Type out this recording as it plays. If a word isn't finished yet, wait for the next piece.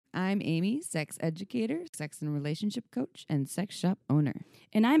I'm Amy, sex educator, sex and relationship coach, and sex shop owner.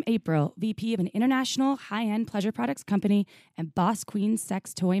 And I'm April, VP of an international high-end pleasure products company and boss queen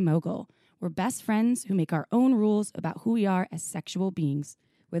sex toy mogul. We're best friends who make our own rules about who we are as sexual beings.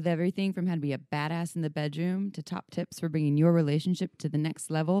 With everything from how to be a badass in the bedroom to top tips for bringing your relationship to the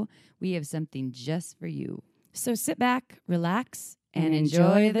next level, we have something just for you. So sit back, relax, and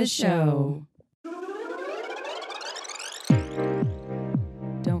enjoy the show.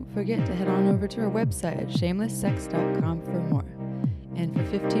 Don't forget to head on over to our website at shamelesssex.com for more. And for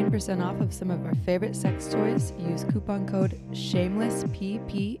 15% off of some of our favorite sex toys, use coupon code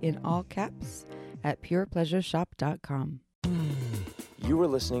SHAMELESSPP in all caps at purepleasureshop.com. You are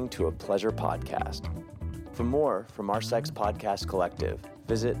listening to a pleasure podcast. For more from our sex podcast collective,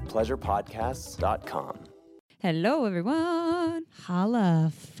 visit pleasurepodcasts.com. Hello, everyone.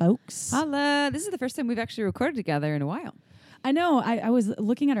 Holla, folks. Holla. This is the first time we've actually recorded together in a while. I know. I was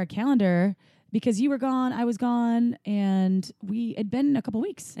looking at our calendar because you were gone, I was gone, and we had been a couple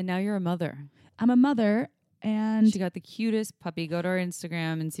weeks. And now you're a mother. I'm a mother, and She got the cutest puppy. Go to our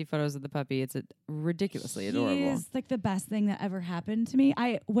Instagram and see photos of the puppy. It's ridiculously adorable. He's like the best thing that ever happened to me.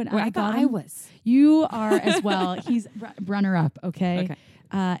 I thought got I him, was. You are as well. He's runner up, okay? Okay.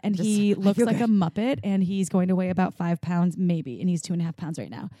 And Just- he I looks feel like good. a Muppet, and he's going to weigh about 5 pounds, maybe, and he's 2.5 pounds right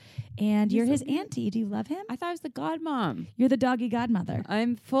now. And you're so his auntie. Do you love him? I thought I was the godmom. You're the doggy godmother.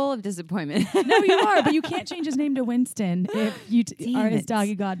 I'm full of disappointment. No, you are, but you can't change his name to Winston if you Damn are his it.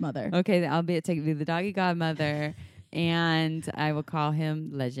 doggy godmother. Okay, I'll be the doggy godmother, and I will call him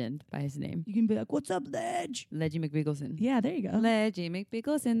Legend by his name. You can be like, "What's up, Ledge?" Leggy McBeagleson. Yeah, there you go. Leggy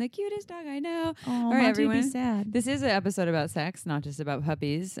McBeagleson, the cutest dog I know. Oh, All right, Monty would everyone. be sad. This is an episode about sex, not just about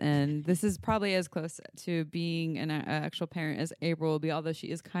puppies. And this is probably as close to being an actual parent as April will be, although she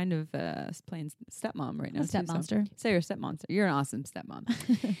is kind of playing stepmom right now. A step too, so- monster. So you're a stepmonster. You're an awesome stepmom.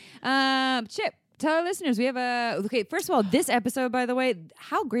 Chip, tell our listeners, we have okay, first of all, this episode, by the way,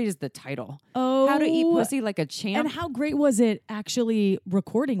 how great is the title? Oh, How to Eat Pussy Like a Champ. And how great was it actually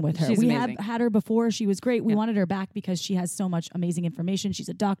recording with her? She's we amazing. had her before. She was great. We Yeah. wanted her back because she has so much amazing information. She's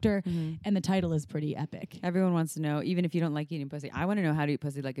a doctor, and the title is pretty epic. Everyone wants to know, even if you don't like eating pussy. I want to know how to eat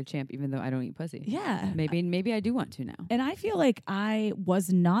pussy like a champ, even though I don't eat pussy. Yeah. Maybe I do want to now. And I feel like I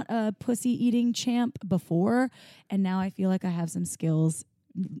was not a pussy eating champ before, and now I feel like I have some skills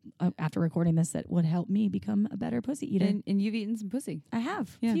after recording this that would help me become a better pussy eater. And you've eaten some pussy. I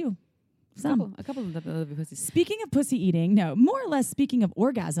have Yeah. a few. Some. A couple of lovely pussies. Speaking of pussy eating, no, more or less speaking of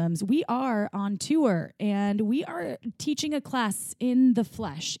orgasms, we are on tour and we are teaching a class in the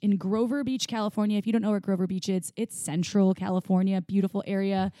flesh in Grover Beach, California. If you don't know where Grover Beach is, it's Central California, beautiful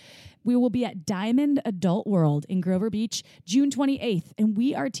area. We will be at Diamond Adult World in Grover Beach, June 28th, and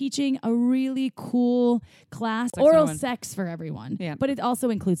we are teaching a really cool class, Sex oral 101. sex for everyone. Yeah. But it also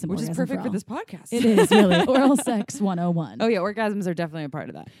includes some Which is orgasm perfect for all. this podcast. It is really oral sex 101. Oh, yeah. Orgasms are definitely a part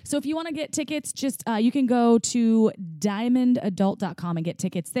of that. So if you want to get tickets, just you can go to diamondadult.com and get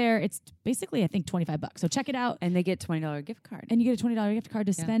tickets there. It's basically, I think, $25. So check it out. And they get $20 gift card. And you get a $20 gift card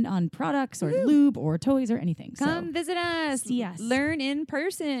to spend on products or lube or toys or anything. Come visit us. see us. Learn in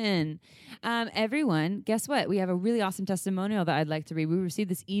person. Everyone, guess what? We have a really awesome testimonial that I'd like to read. We received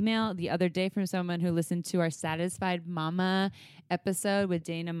this email the other day from someone who listened to our Satisfied Mama episode with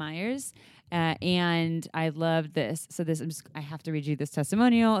Dana Myers. And I loved this. So I have to read you this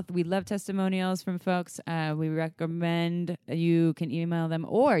testimonial. We love testimonials from folks. We recommend you can email them,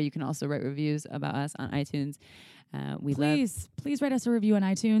 or you can also write reviews about us on iTunes. Please write us a review on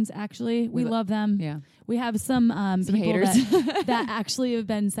iTunes. Actually, we love them. Yeah. We have some people haters. that actually have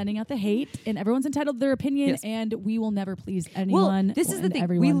been sending out the hate, and everyone's entitled to their opinion. Yes. And we will never please anyone. Well, this is the and thing.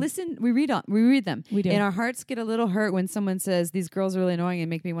 Everyone. We listen. We read them. We do. And our hearts get a little hurt when someone says these girls are really annoying and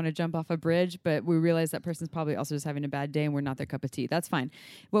make me want to jump off a bridge. But we realize that person's probably also just having a bad day, and we're not their cup of tea. That's fine.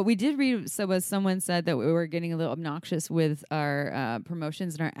 What we did read was someone said that we were getting a little obnoxious with our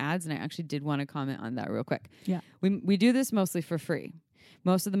promotions and our ads, and I actually did want to comment on that real quick. Yeah. We do this mostly for free.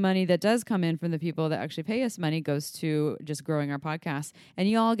 Most of the money that does come in from the people that actually pay us money goes to just growing our podcast, and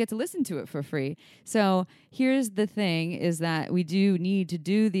you all get to listen to it for free. So here's the thing is that we do need to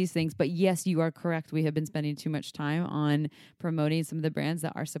do these things, but yes, you are correct. We have been spending too much time on promoting some of the brands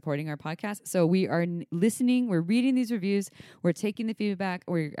that are supporting our podcast. So we are listening, we're reading these reviews, we're taking the feedback,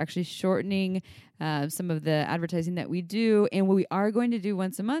 we're actually shortening some of the advertising that we do. And what we are going to do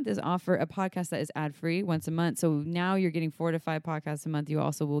once a month is offer a podcast that is ad-free once a month. So now you're getting 4 to 5 podcasts a month. You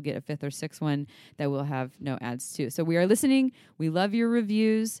also will get a 5th or 6th one that will have no ads too. So we are listening. We love your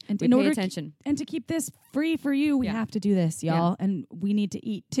reviews. And we in pay order attention. And to keep this free for you, we Yeah. have to do this, y'all. And we need to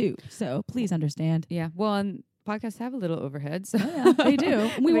eat too. So please understand. Yeah. Well, and podcasts have a little overhead. So Yeah, they do.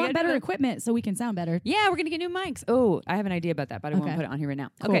 We want gotta better do that. equipment so we can sound better. Yeah, we're going to get new mics. Oh, I have an idea about that, but I won't Okay. put it on here right now.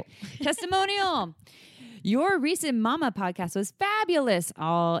 Cool. Okay. Testimonial. Your recent Mama podcast was fabulous,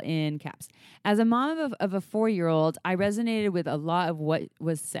 all in caps. As a mom of a 4-year-old, I resonated with a lot of what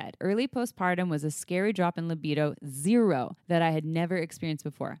was said. Early postpartum was a scary drop in libido, 0, that I had never experienced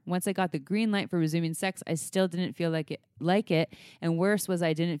before. Once I got the green light for resuming sex, I still didn't feel like it, and worse was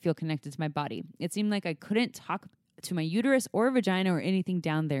I didn't feel connected to my body. It seemed like I couldn't talk to my uterus or vagina or anything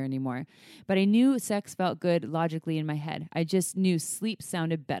down there anymore. But I knew sex felt good logically in my head. I just knew sleep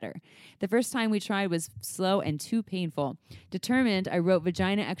sounded better. The first time we tried was slow and too painful. Determined, I wrote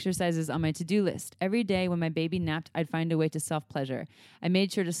vagina exercises on my to-do list. Every day when my baby napped, I'd find a way to self-pleasure. I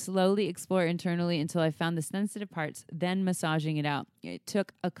made sure to slowly explore internally until I found the sensitive parts, then massaging it out. It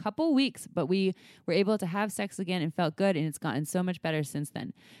took a couple weeks, but we were able to have sex again and felt good, and it's gotten so much better since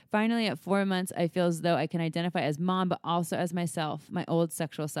then. Finally, at 4 months, I feel as though I can identify as mom, but also as myself, my old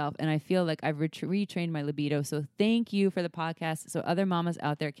sexual self, and I feel like I've retrained my libido. So thank you for the podcast so other mamas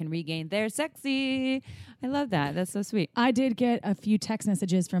out there can regain their sexy. I love that. That's so sweet. I did get a few text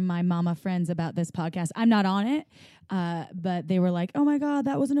messages from my mama friends about this podcast. I'm not on it, but they were like, "Oh my God,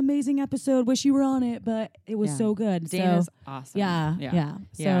 that was an amazing episode. Wish you were on it, but it was Yeah. so good." Dana's so, awesome. yeah.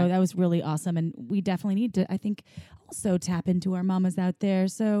 So that was really awesome, and we definitely need to, I think, also tap into our mamas out there.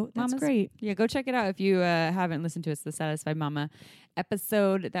 So that's Mamas. great. Yeah, go check it out if you haven't listened to it. It's the Satisfied Mama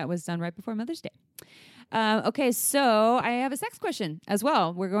episode that was done right before Mother's Day. Okay, so I have a sex question as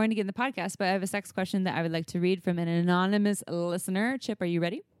well. We're going to get in the podcast, but I have a sex question that I would like to read from an anonymous listener. Chip, are you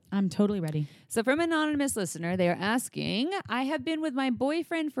ready? I'm totally ready. So from an anonymous listener, they are asking, I have been with my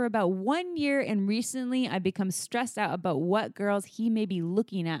boyfriend for about 1 year, and recently I become stressed out about what girls he may be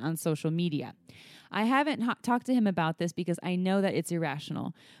looking at on social media. I haven't talked to him about this because I know that it's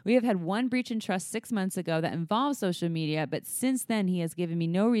irrational. We have had one breach in trust 6 months ago that involves social media, but since then he has given me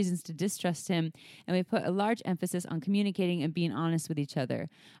no reasons to distrust him, and we put a large emphasis on communicating and being honest with each other.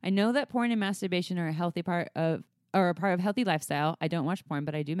 I know that porn and masturbation are a healthy part of healthy lifestyle. I don't watch porn,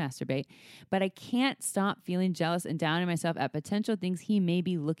 but I do masturbate. But I can't stop feeling jealous and down on myself at potential things he may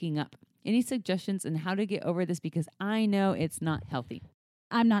be looking up. Any suggestions on how to get over this, because I know it's not healthy?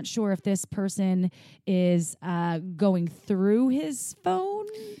 I'm not sure if this person is going through his phone,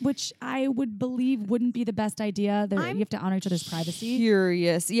 which I would believe wouldn't be the best idea. You have to honor each other's privacy.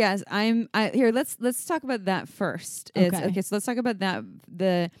 Curious. Yes, here. Let's talk about that first. Okay. So let's talk about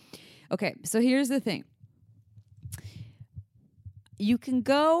that. Okay. So here's the thing. You can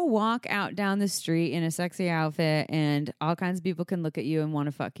go walk out down the street in a sexy outfit and all kinds of people can look at you and want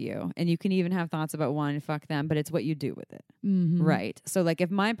to fuck you. And you can even have thoughts about wanting to fuck them, but it's what you do with it. Mm-hmm. Right. So like if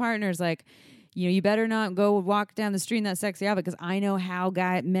my partner's like, you better not go walk down the street in that sexy outfit because I know how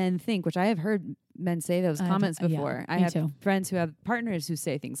men think, which I have heard men say those comments before. I have friends who have partners who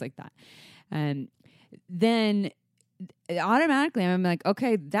say things like that. And then automatically I'm like,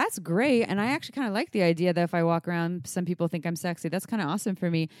 okay, that's great. And I actually kind of like the idea that if I walk around, some people think I'm sexy. That's kind of awesome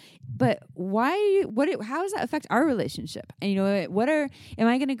for me. But how does that affect our relationship? And am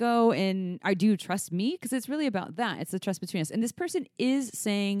I going to go and do you trust me? Because it's really about that. It's the trust between us. And this person is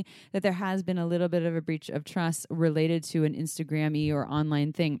saying that there has been a little bit of a breach of trust related to an Instagram-y or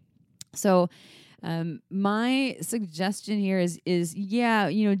online thing. So my suggestion here is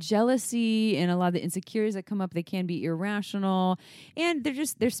jealousy and a lot of the insecurities that come up, they can be irrational, and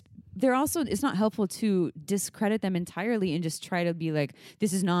they're also, it's not helpful to discredit them entirely and just try to be like,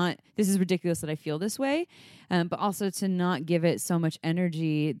 this is ridiculous that I feel this way. But also to not give it so much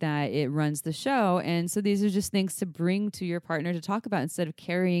energy that it runs the show. And so these are just things to bring to your partner to talk about instead of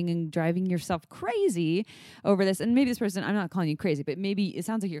carrying and driving yourself crazy over this. And maybe this person, I'm not calling you crazy, but maybe it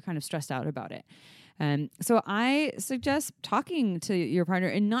sounds like you're kind of stressed out about it. So I suggest talking to your partner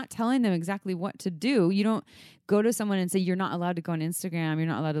and not telling them exactly what to do. You don't go to someone and say, you're not allowed to go on Instagram. You're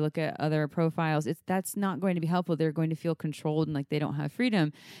not allowed to look at other profiles. That's not going to be helpful. They're going to feel controlled and like they don't have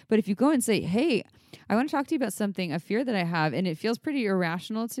freedom. But if you go and say, hey, I want to talk to you about something, a fear that I have, and it feels pretty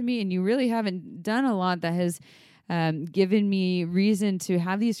irrational to me, and you really haven't done a lot that has given me reason to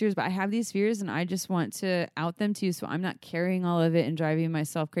have these fears, but I have these fears and I just want to out them to you so I'm not carrying all of it and driving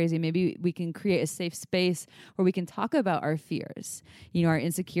myself crazy. Maybe we can create a safe space where we can talk about our fears, our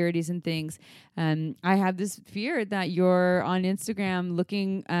insecurities and things. I have this fear that you're on Instagram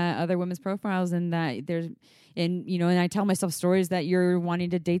looking at other women's profiles and that and I tell myself stories that you're wanting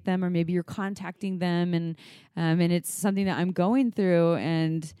to date them or maybe you're contacting them and it's something that I'm going through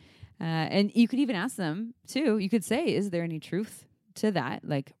and you could even ask them too. You could say, is there any truth to that?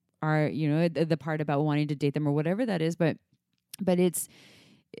 Like, the part about wanting to date them or whatever that is. But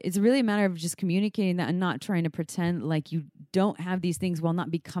it's really a matter of just communicating that and not trying to pretend like you don't have these things while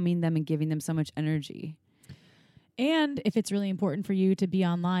not becoming them and giving them so much energy. And if it's really important for you to be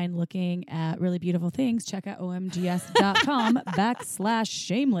online looking at really beautiful things, check out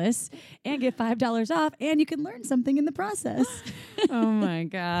omgs.com/shameless and get $5 off, and you can learn something in the process. Oh my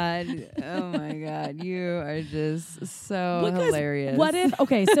God. You are just so hilarious. What if,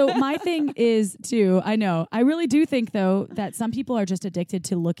 okay, so my thing is too, I know, I really do think though that some people are just addicted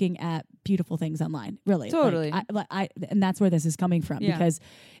to looking at beautiful things online. Really. Totally. And that's where this is coming from, because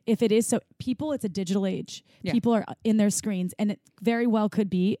if it is so, it's a digital age. Yeah. People are in their screens, and it very well could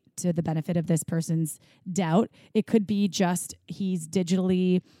be, to the benefit of this person's doubt, it could be just he's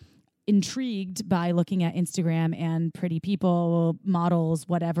digitally intrigued by looking at Instagram and pretty people, models,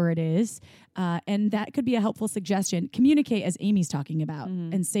 whatever it is. And that could be a helpful suggestion. Communicate, as Amy's talking about,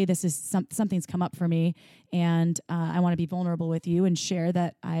 and say, this is something's come up for me, and I want to be vulnerable with you and share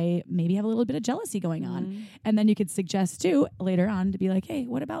that I maybe have a little bit of jealousy going on. And then you could suggest too later on to be like, hey,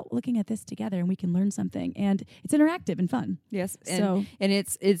 what about looking at this together and we can learn something? And it's interactive and fun. Yes. So, and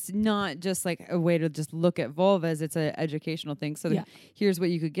it's not just like a way to just look at vulvas. It's an educational thing. So here's what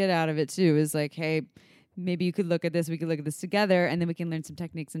you could get out of it too, is like, hey, maybe you could look at this, we could look at this together, and then we can learn some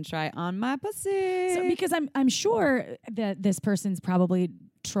techniques and try on my pussy. So, because I'm sure that this person's probably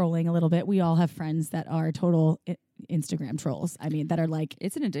trolling a little bit. We all have friends that are total Instagram trolls. I mean, that are like,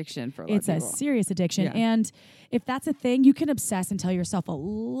 it's an addiction for a lot of people. It's a serious addiction. Yeah. And if that's a thing, you can obsess and tell yourself a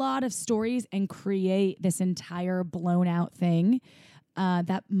lot of stories and create this entire blown out thing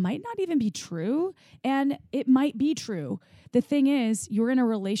that might not even be true. And it might be true. The thing is, you're in a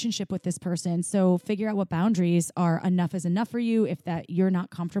relationship with this person, so figure out what boundaries are enough is enough for you. If that you're not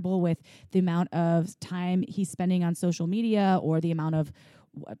comfortable with the amount of time he's spending on social media, or the amount of,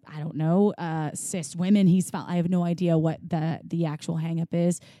 I don't know, cis women he's found. I have no idea what the actual hang up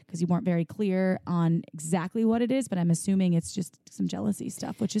is, because you weren't very clear on exactly what it is, but I'm assuming it's just some jealousy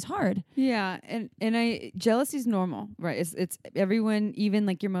stuff, which is hard. Yeah, and jealousy is normal, right? It's everyone, even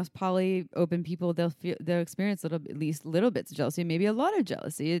like your most poly open people, they'll experience at least little bits of jealousy, maybe a lot of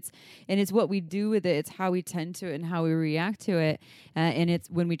jealousy. It's what we do with it. It's how we tend to it and how we react to it, and it's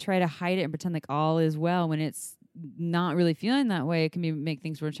when we try to hide it and pretend like all is well when it's not really feeling that way, it can make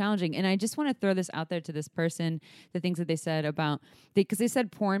things more challenging. And I just want to throw this out there to this person, the things that they said about, because they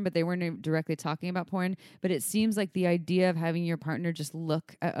said porn, but they weren't directly talking about porn. But it seems like the idea of having your partner just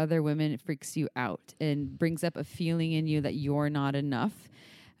look at other women freaks you out and brings up a feeling in you that you're not enough.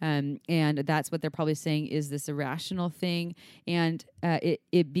 And that's what they're probably saying is this irrational thing. And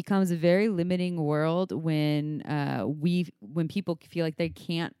it becomes a very limiting world when people feel like they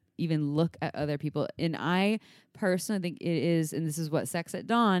can't even look at other people. And I personally think it is, and this is what Sex at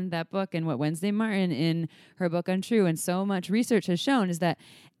Dawn, that book, and what Wednesday Martin in her book Untrue, and so much research has shown, is that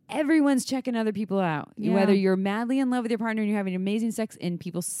everyone's checking other people out. Yeah. Whether you're madly in love with your partner and you're having amazing sex, and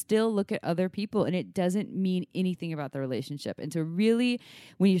people still look at other people, and it doesn't mean anything about the relationship. And to really,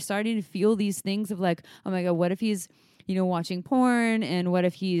 when you're starting to feel these things of like, oh my God, what if he's, watching porn, and what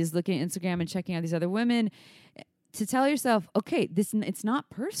if he's looking at Instagram and checking out these other women, to tell yourself, okay, it's not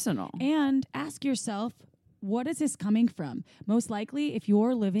personal. And ask yourself, what is this coming from? Most likely, if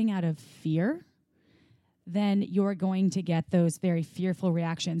you're living out of fear, then you're going to get those very fearful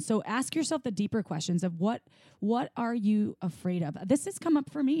reactions. So ask yourself the deeper questions of what are you afraid of? This has come up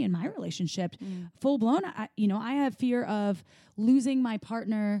for me in my relationship, full blown. I have fear of losing my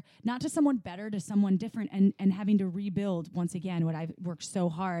partner, not to someone better, to someone different, and having to rebuild once again what I've worked so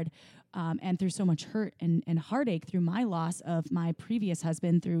hard and through so much hurt and heartache through my loss of my previous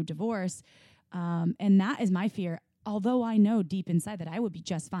husband through divorce. And that is my fear. Although I know deep inside that I would be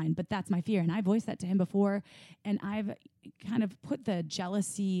just fine, but that's my fear. And I voiced that to him before, and I've kind of put the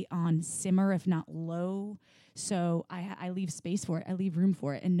jealousy on simmer, if not low. So I leave space for it. I leave room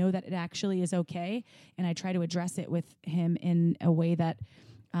for it, and know that it actually is okay. And I try to address it with him in a way that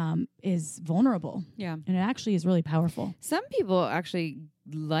is vulnerable. Yeah. And it actually is really powerful. Some people actually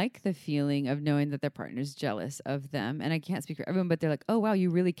like the feeling of knowing that their partner's jealous of them. And I can't speak for everyone, but they're like, oh, wow,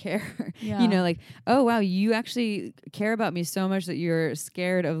 you really care. Yeah. Like, oh, wow, you actually care about me so much that you're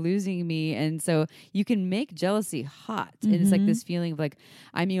scared of losing me. And so you can make jealousy hot. And it's like this feeling of like,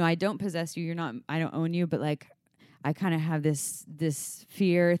 I don't possess you. I don't own you, but like, I kind of have this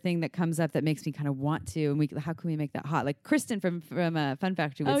fear thing that comes up that makes me kind of want to. And how can we make that hot? Like Kristen from Fun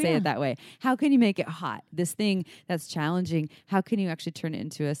Factory would say it that way. How can you make it hot? This thing that's challenging, how can you actually turn it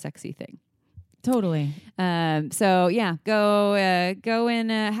into a sexy thing? Totally. So yeah, go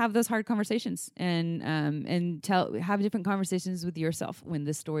and have those hard conversations and have different conversations with yourself when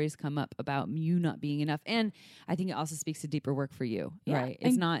the stories come up about you not being enough. And I think it also speaks to deeper work for you, right?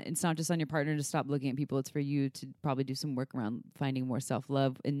 It's not just on your partner to stop looking at people. It's for you to probably do some work around finding more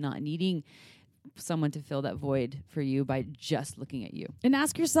self-love and not needing someone to fill that void for you by just looking at you. And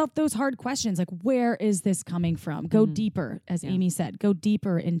ask yourself those hard questions, like, where is this coming from? Go deeper, as Amy said. Go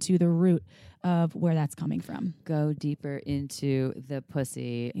deeper into the root of where that's coming from. Go deeper into the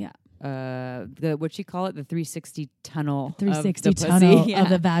pussy. Yeah. What'd she call it? The 360 tunnel. 360 of the tunnel pussy. of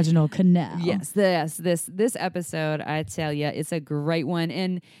the vaginal canal. Yes. This episode, I tell you, it's a great one.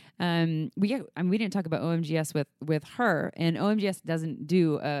 And we didn't talk about OMGS with her, and OMGS doesn't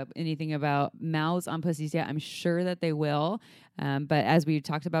do anything about mouths on pussies yet. I'm sure that they will. But as we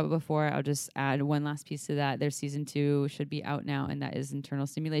talked about before, I'll just add one last piece to that. Their season 2 should be out now, and that is internal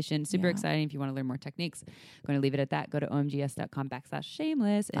stimulation. Super exciting. If you want to learn more techniques, I'm going to leave it at that. Go to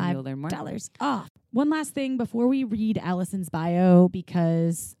omgs.com/shameless and you'll learn more. $5 off. One last thing before we read Allison's bio,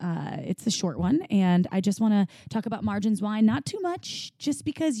 because it's a short one, and I just want to talk about Margins Wine. Not too much, just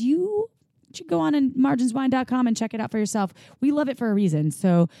because you should go on and marginswine.com and check it out for yourself. We love it for a reason.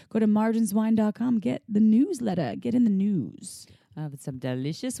 So go to marginswine.com, get the newsletter, get in the news. With some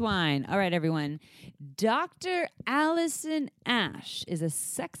delicious wine. All right, everyone. Dr. Allison Ash is a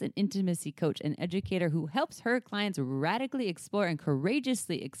sex and intimacy coach and educator who helps her clients radically explore and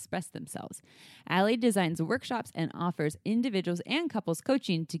courageously express themselves. Allie designs workshops and offers individuals and couples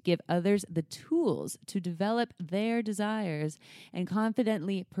coaching to give others the tools to develop their desires and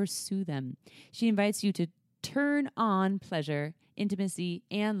confidently pursue them. She invites you to turn on pleasure, intimacy,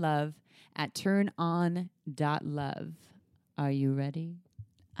 and love at turnon.love. Are you ready?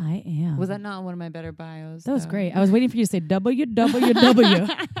 I am. Was that not one of my better bios? That was great. I was waiting for you to say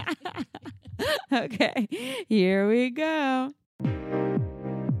www. Okay, here we go.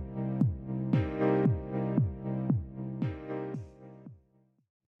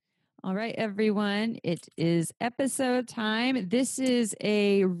 All right, everyone. It is episode time. This is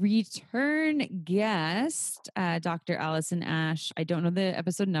a return guest, Dr. Allison Ash. I don't know the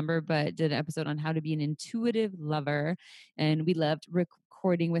episode number, but did an episode on how to be an intuitive lover. And we loved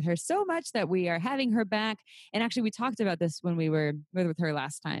recording with her so much that we are having her back. And actually, we talked about this when we were with her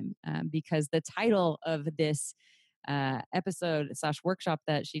last time, because the title of this episode/workshop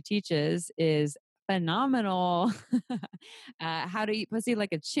that she teaches is phenomenal. How to eat pussy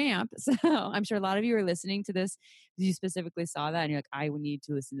like a champ. So I'm sure a lot of you are listening to this. You specifically saw that and you're like, I would need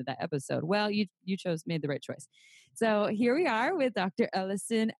to listen to that episode. Well, you made the right choice. So here we are with Dr.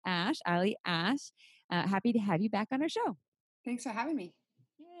 Allison Ash, Allie Ash. Happy to have you back on our show. Thanks for having me.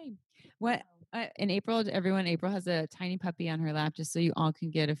 Yay. What in April, April has a tiny puppy on her lap, just so you all can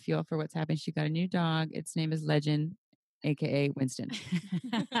get a feel for what's happening. She got a new dog. Its name is Legend, aka Winston.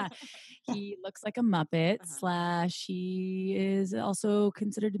 He looks like a Muppet / he is also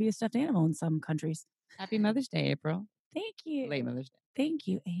considered to be a stuffed animal in some countries. Happy Mother's Day, April. Thank you. Late Mother's Day. Thank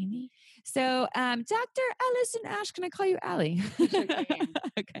you, Amy. So, Dr. Allison Ash, can I call you Allie?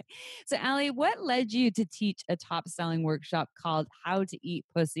 Okay. So, Allie, what led you to teach a top-selling workshop called How to Eat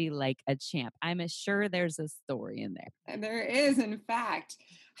Pussy Like a Champ? I'm sure there's a story in there. And there is, in fact.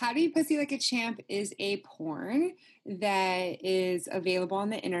 How to Eat Pussy Like a Champ is a porn that is available on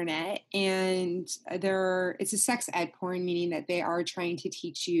the internet, and it's a sex ed porn, meaning that they are trying to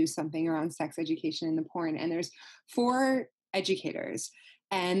teach you something around sex education in the porn. And there's 4 educators.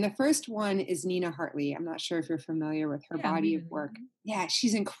 And the first one is Nina Hartley. I'm not sure if you're familiar with her body of work. Yeah,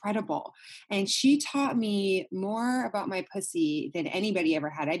 she's incredible. And she taught me more about my pussy than anybody ever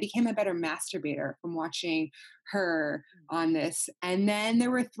had. I became a better masturbator from watching her on this. And then there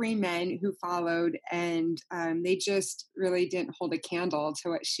were 3 men who followed, and they just really didn't hold a candle to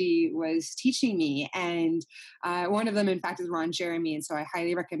what she was teaching me. And one of them, in fact, is Ron Jeremy. And so I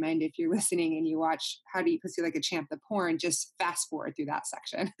highly recommend, if you're listening and you watch How to Eat Pussy Like a Champ, the porn, just fast forward through that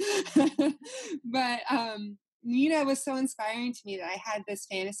section. But Nina was so inspiring to me that I had this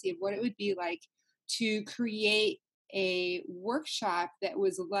fantasy of what it would be like to create a workshop that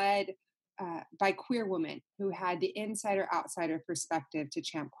was led by queer women who had the insider-outsider perspective to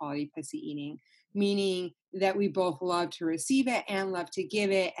champ quality pussy eating, meaning that we both love to receive it and love to give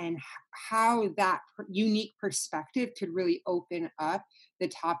it, and how that unique perspective could really open up the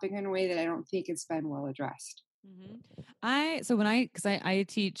topic in a way that I don't think it's been well addressed. Mm-hmm. I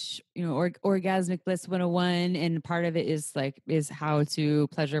teach, orgasmic bliss 101, and part of it is how to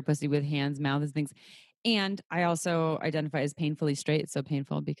pleasure pussy with hands, mouth, and things. And I also identify as painfully straight. It's so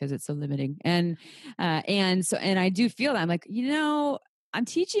painful because it's so limiting. And I do feel that I'm like, I'm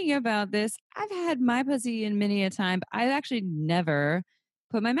teaching you about this. I've had my pussy in many a time, but I've actually never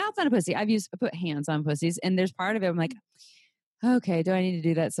put my mouth on a pussy. I put hands on pussies, and there's part of it I'm like, okay, do I need to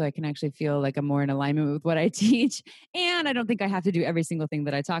do that so I can actually feel like I'm more in alignment with what I teach? And I don't think I have to do every single thing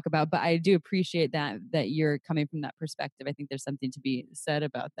that I talk about, but I do appreciate that you're coming from that perspective. I think there's something to be said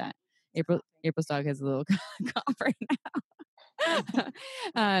about that. April's dog has a little cough right now.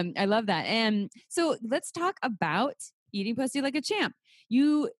 I love that. And so let's talk about eating pussy like a champ.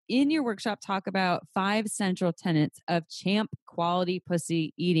 You, in your workshop, talk about 5 central tenets of champ quality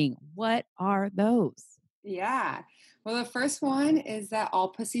pussy eating. What are those? Yeah. Well, the first one is that all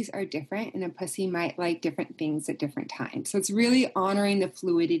pussies are different and a pussy might like different things at different times. So it's really honoring the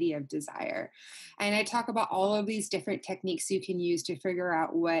fluidity of desire. And I talk about all of these different techniques you can use to figure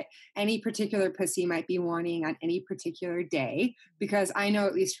out what any particular pussy might be wanting on any particular day. Because I know,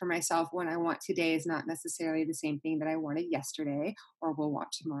 at least for myself, what I want today is not necessarily the same thing that I wanted yesterday or will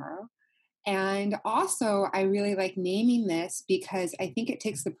want tomorrow. And also, I really like naming this because I think it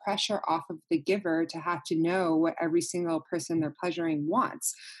takes the pressure off of the giver to have to know what every single person they're pleasuring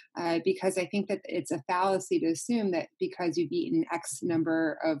wants. Because I think that it's a fallacy to assume that because you've eaten X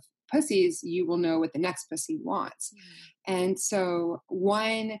number of pussies, you will know what the next pussy wants. And so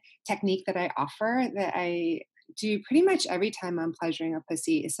one technique that I offer that I do pretty much every time I'm pleasuring a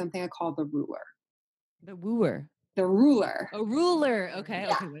pussy is something I call the ruler. The wooer. The ruler. A ruler. Okay.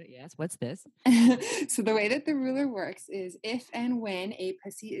 Yeah. Okay. Yes. What's this? So the way that the ruler works is if and when a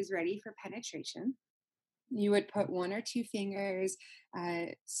pussy is ready for penetration, you would put 1 or 2 fingers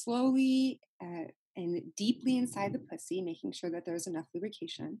slowly and deeply inside the pussy, making sure that there's enough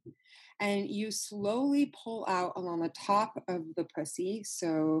lubrication. And you slowly pull out along the top of the pussy.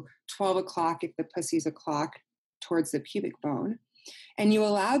 So 12 o'clock, if the pussy's a clock, towards the pubic bone. And you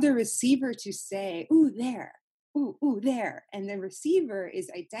allow the receiver to say, ooh, there. Ooh, there. And the receiver is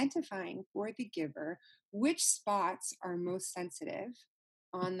identifying for the giver which spots are most sensitive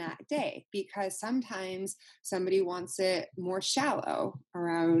on that day, because sometimes somebody wants it more shallow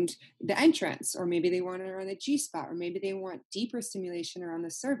around the entrance, or maybe they want it around the G spot, or maybe they want deeper stimulation around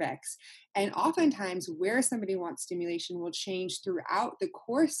the cervix. And oftentimes where somebody wants stimulation will change throughout the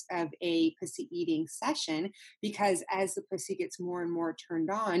course of a pussy eating session, because as the pussy gets more and more turned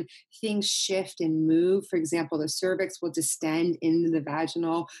on, things shift and move. For example, the cervix will distend into the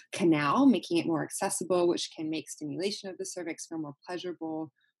vaginal canal, making it more accessible, which can make stimulation of the cervix feel more pleasurable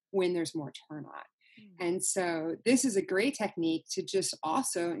when there's more turn on. And so this is a great technique to just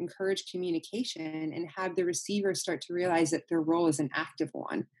also encourage communication and have the receiver start to realize that their role is an active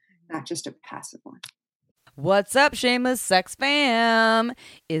one, not just a passive one. What's up, Shameless Sex Fam?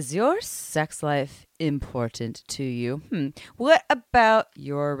 Is your sex life important to you? What about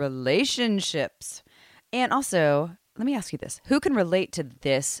your relationships? And also, let me ask you this. Who can relate to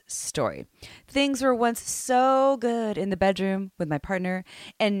this story? Things were once so good in the bedroom with my partner,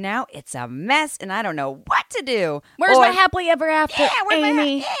 and now it's a mess, and I don't know what to do. Where's my happily ever after,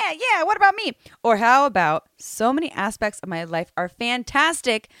 Amy? Yeah, what about me? Or how about so many aspects of my life are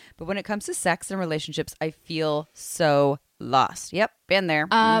fantastic, but when it comes to sex and relationships, I feel so lost. Yep, been there.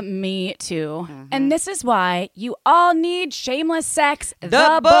 Me too. And this is why you all need Shameless Sex,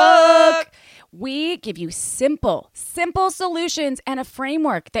 The book. We give you simple solutions and a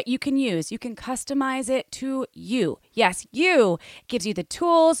framework that you can use. You can customize it to you. Yes, you. It gives you the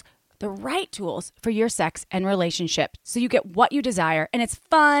tools, the right tools for your sex and relationship. So you get what you desire, and it's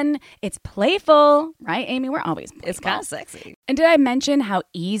fun, it's playful, right, Amy? We're always playful. It's kind of sexy. And did I mention how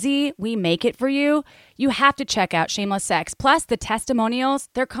easy we make it for you? You have to check out Shameless Sex. Plus, the testimonials,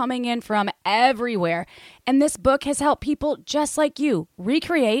 they're coming in from everywhere. And this book has helped people just like you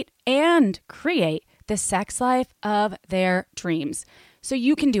recreate and create the sex life of their dreams. So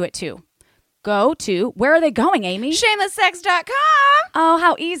you can do it too. Go to, where are they going, Amy? ShamelessSex.com. Oh,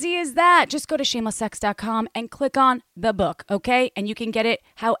 how easy is that? Just go to shamelesssex.com and click on the book, okay? And you can get it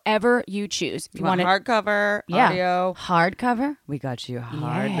however you choose. If You want hardcover, audio, hardcover. we got you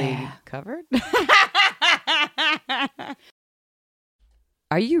hardly covered.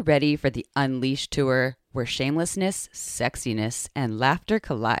 Are you ready for the Unleash tour, where shamelessness, sexiness, and laughter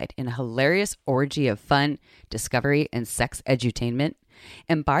collide in a hilarious orgy of fun, discovery, and sex edutainment?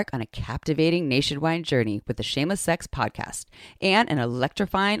 Embark on a captivating nationwide journey with the Shameless Sex podcast and an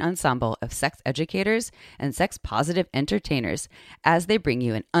electrifying ensemble of sex educators and sex-positive entertainers as they bring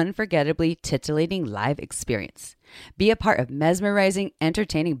you an unforgettably titillating live experience. Be a part of mesmerizing,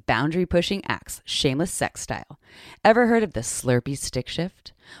 entertaining, boundary-pushing acts, shameless sex style. Ever heard of the Slurpee stick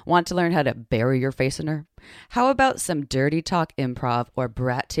shift? Want to learn how to bury your face in her? How about some dirty talk improv or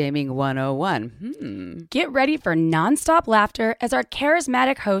brat taming 101? Get ready for nonstop laughter as our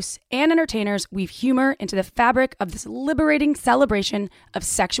charismatic hosts and entertainers weave humor into the fabric of this liberating celebration of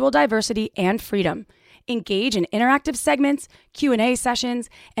sexual diversity and freedom. Engage in interactive segments, Q&A sessions,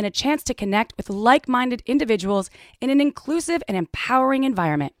 and a chance to connect with like-minded individuals in an inclusive and empowering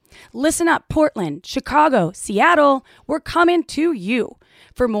environment. Listen up, Portland, Chicago, Seattle, we're coming to you.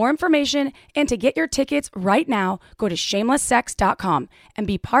 For more information and to get your tickets right now, go to shamelesssex.com and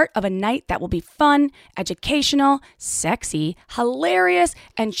be part of a night that will be fun, educational, sexy, hilarious,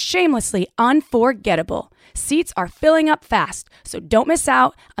 and shamelessly unforgettable. Seats are filling up fast, so don't miss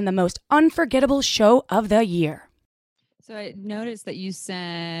out on the most unforgettable show of the year. So I noticed that you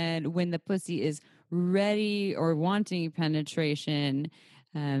said when the pussy is ready or wanting penetration,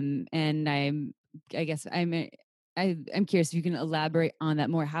 and I'm curious if you can elaborate on that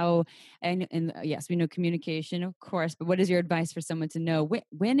more. How and yes, we know communication, of course, but what is your advice for someone to know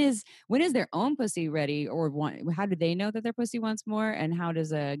when is their own pussy ready, or how do they know that their pussy wants more, and how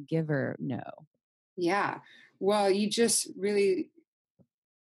does a giver know? Yeah. Well, you just really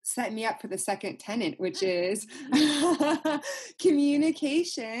set me up for the second tenet, which is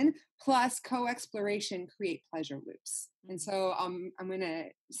communication plus co-exploration create pleasure loops. And so I'm going to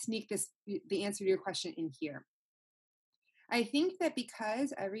sneak the answer to your question in here. I think that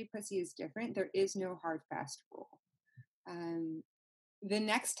because every pussy is different, there is no hard, fast rule. The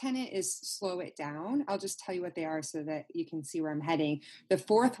next tenet is slow it down. I'll just tell you what they are so that you can see where I'm heading. The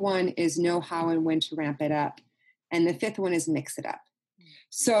fourth one is know how and when to ramp it up. And the fifth one is mix it up.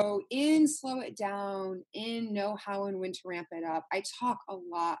 So in slow it down, in know how and when to ramp it up, I talk a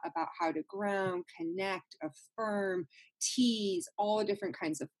lot about how to ground, connect, affirm, tease, all the different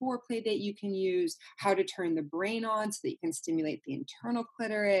kinds of foreplay that you can use, how to turn the brain on so that you can stimulate the internal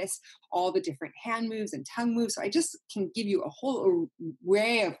clitoris, all the different hand moves and tongue moves. So I just can give you a whole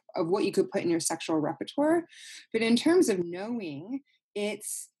array of what you could put in your sexual repertoire. But in terms of knowing,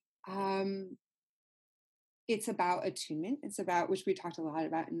 it's about attunement. It's about, which we talked a lot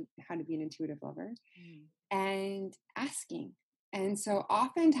about in how to be an intuitive lover, and asking. And so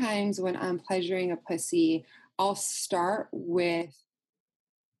oftentimes when I'm pleasuring a pussy, I'll start with,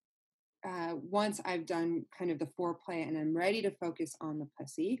 once I've done kind of the foreplay and I'm ready to focus on the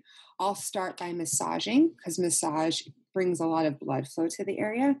pussy, I'll start by massaging, because massage brings a lot of blood flow to the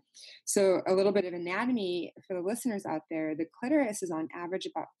area. So a little bit of anatomy for the listeners out there, the clitoris is on average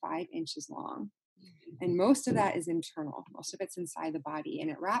about 5 inches long. And most of that is internal. Most of it's inside the body, and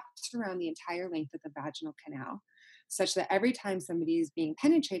it wraps around the entire length of the vaginal canal, such that every time somebody is being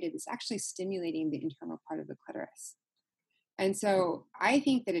penetrated, it's actually stimulating the internal part of the clitoris. And so I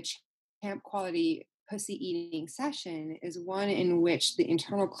think that a champ quality pussy eating session is one in which the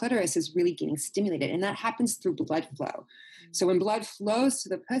internal clitoris is really getting stimulated, and that happens through blood flow. So when blood flows to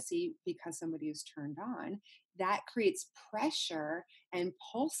the pussy because somebody is turned on, that creates pressure and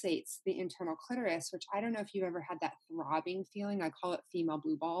pulsates the internal clitoris, which I don't know if you've ever had that throbbing feeling. I call it female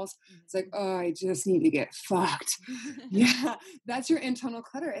blue balls. It's like, oh, I just need to get fucked. Yeah, that's your internal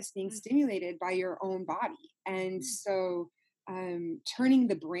clitoris being stimulated by your own body. And so turning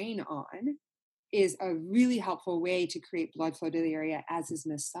the brain on is a really helpful way to create blood flow to the area, as is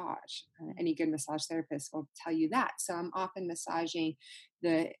massage. Any good massage therapist will tell you that. So I'm often massaging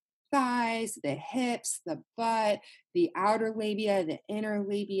the thighs, the hips, the butt, the outer labia, the inner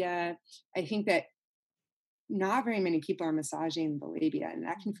labia. I think that not very many people are massaging the labia, and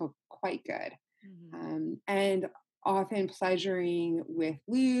that can feel quite good. And often pleasuring with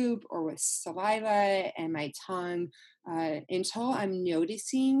lube or with saliva and my tongue until I'm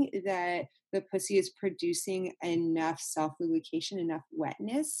noticing that the pussy is producing enough self-lubrication, enough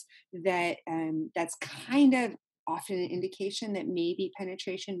wetness that that's kind of often an indication that maybe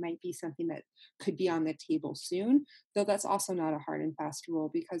penetration might be something that could be on the table soon, though that's also not a hard and fast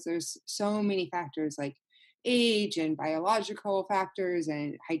rule, because there's so many factors like age and biological factors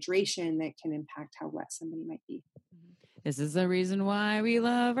and hydration that can impact how wet somebody might be. This is the reason why we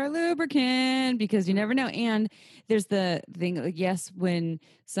love our lubricant, because you never know. And there's the thing, like, yes, when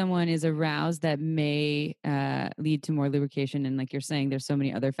someone is aroused, that may lead to more lubrication. And like you're saying, there's so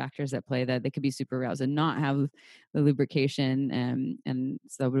many other factors at play that they could be super aroused and not have the lubrication. And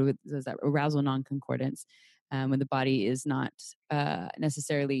so there's that arousal non-concordance. when the body is not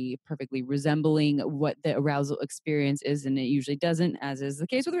necessarily perfectly resembling what the arousal experience is, and it usually doesn't, as is the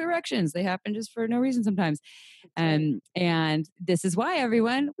case with erections. They happen just for no reason sometimes. And this is why,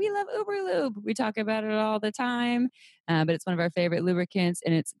 everyone, we love Uber Lube. We talk about it all the time, but it's one of our favorite lubricants,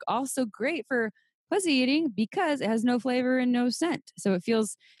 and it's also great for pussy eating because it has no flavor and no scent. So it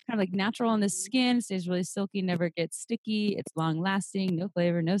feels kind of like natural on the skin, stays really silky, never gets sticky. It's long lasting, no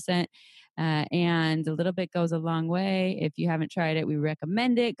flavor, no scent. And a little bit goes a long way. If you haven't tried it, we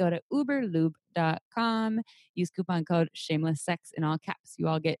recommend it. Go to uberlube.com, use coupon code shamelesssex in all caps. You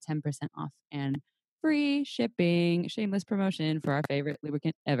all get 10% off and free shipping. Shameless promotion for our favorite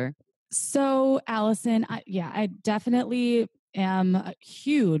lubricant ever. So, Allison, I definitely am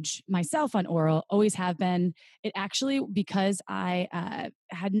huge myself on oral, always have been. It actually, because I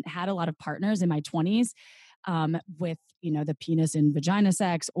hadn't had a lot of partners in my 20s with, the penis and vagina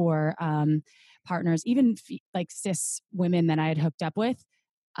sex, or partners, even like cis women that I had hooked up with.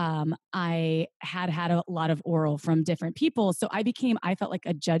 I had a lot of oral from different people. So I felt like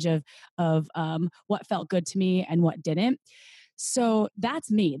a judge of what felt good to me and what didn't. So that's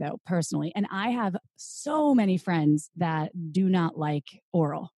me, though, personally. And I have so many friends that do not like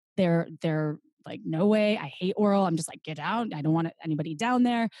oral. They're like, no way, I hate oral. I'm just like, get out. I don't want anybody down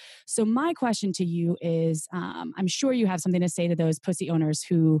there. So my question to you is, I'm sure you have something to say to those pussy owners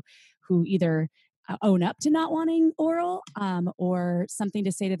who either own up to not wanting oral, or something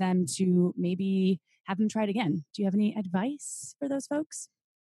to say to them to maybe have them try it again. Do you have any advice for those folks?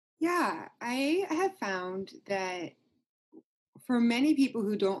 Yeah, I have found that for many people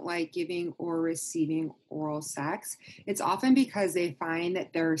who don't like giving or receiving oral sex, it's often because they find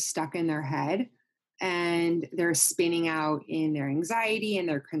that they're stuck in their head and they're spinning out in their anxiety and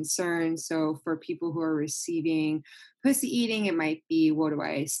their concerns. So for people who are receiving pussy eating, it might be, what do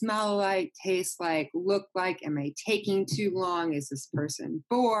I smell like, taste like, look like? Am I taking too long? Is this person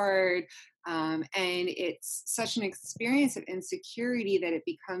bored? And it's such an experience of insecurity that it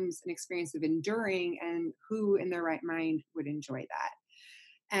becomes an experience of enduring, and who in their right mind would enjoy that?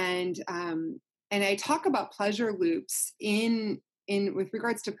 And I talk about pleasure loops in with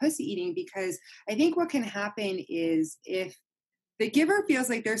regards to pussy eating, because I think what can happen is if the giver feels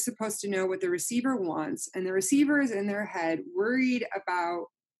like they're supposed to know what the receiver wants, and the receiver is in their head worried about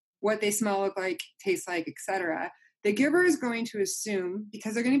what they smell, look like, taste like, etc., the giver is going to assume,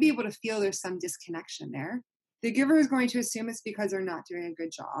 because they're going to be able to feel there's some disconnection there, the giver is going to assume it's because they're not doing a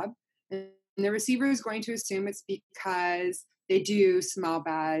good job. And the receiver is going to assume it's because they do smell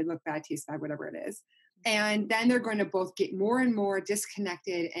bad, look bad, taste bad, whatever it is. And then they're going to both get more and more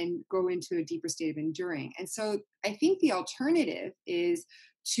disconnected and go into a deeper state of enduring. And so I think the alternative is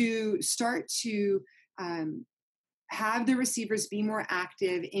to start to have the receivers be more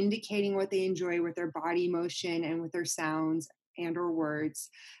active, indicating what they enjoy with their body motion and with their sounds and or words,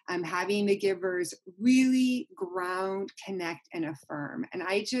 having the givers really ground, connect, and affirm. And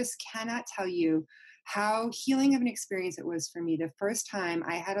I just cannot tell you how healing of an experience it was for me the first time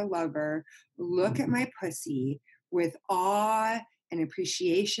I had a lover look at my pussy with awe and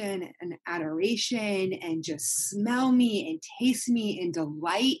appreciation and adoration, and just smell me and taste me and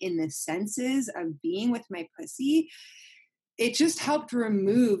delight in the senses of being with my pussy. It just helped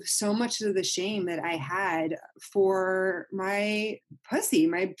remove so much of the shame that I had for my pussy,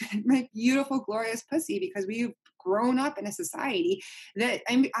 my beautiful, glorious pussy, because we've grown up in a society that,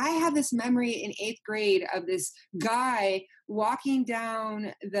 I have this memory in 8th grade of this guy walking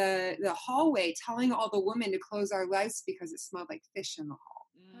down the hallway telling all the women to close our legs because it smelled like fish in the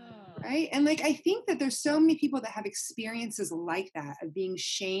hall. Right. And like, I think that there's so many people that have experiences like that, of being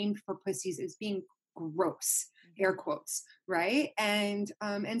shamed for pussies as being gross, air quotes. Right. And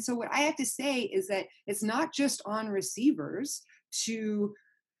so what I have to say is that it's not just on receivers to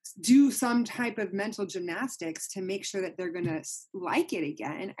do some type of mental gymnastics to make sure that they're going to like it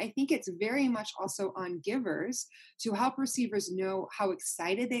again. I think it's very much also on givers to help receivers know how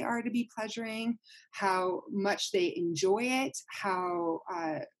excited they are to be pleasuring, how much they enjoy it, how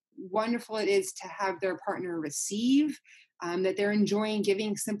wonderful it is to have their partner receive, that they're enjoying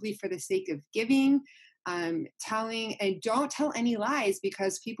giving simply for the sake of giving. Telling, and don't tell any lies,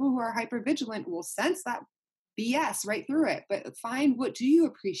 because people who are hypervigilant will sense that BS right through it. But find, what do you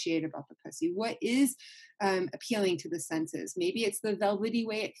appreciate about the pussy? What is appealing to the senses? Maybe it's the velvety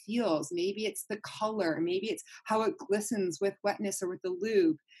way it feels. Maybe it's the color. Maybe it's how it glistens with wetness or with the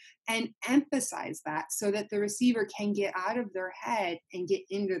lube. And emphasize that so that the receiver can get out of their head and get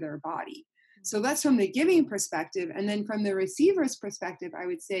into their body. So that's from the giving perspective. And then from the receiver's perspective, I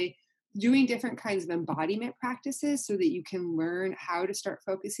would say, doing different kinds of embodiment practices so that you can learn how to start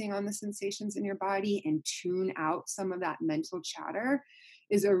focusing on the sensations in your body and tune out some of that mental chatter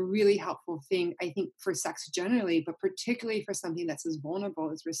is a really helpful thing, I think, for sex generally, but particularly for something that's as vulnerable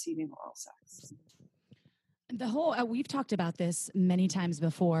as receiving oral sex. The whole we've talked about this many times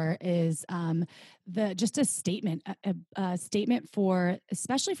before is just a statement, a statement for,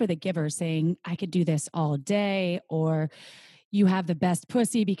 especially for the giver, saying I could do this all day, or you have the best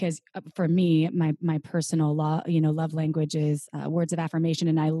pussy, because for me, my personal love language is words of affirmation,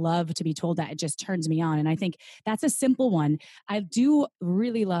 and I love to be told that. It just turns me on, and I think that's a simple one. I do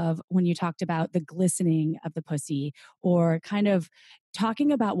really love when you talked about the glistening of the pussy, or kind of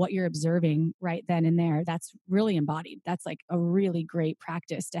talking about what you're observing right then and there. That's really embodied. That's like a really great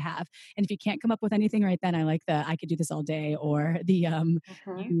practice to have. And if you can't come up with anything right then, I like the I could do this all day, or the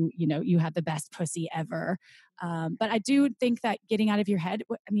you have the best pussy ever. But I do think that getting out of your head,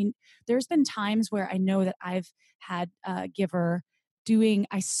 I mean, there's been times where I know that I've had a giver doing,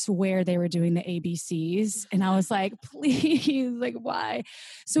 I swear they were doing the ABCs. And I was like, please, like, why?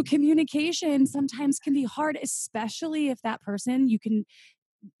 So communication sometimes can be hard, especially if that person, you can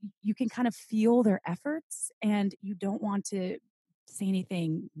kind of feel their efforts, and you don't want to say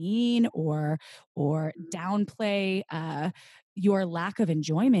anything mean or downplay your lack of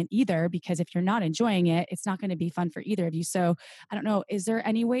enjoyment either, because if you're not enjoying it, it's not going to be fun for either of you. So I don't know, is there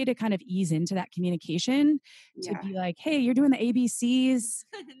any way to kind of ease into that communication to be like, hey, you're doing the ABCs?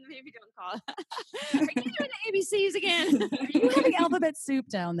 Maybe don't call it. Are you doing the ABCs again? Are you having alphabet soup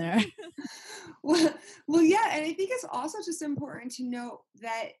down there? Well, yeah. And I think it's also just important to note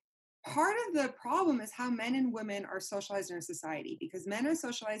that part of the problem is how men and women are socialized in our society, because men are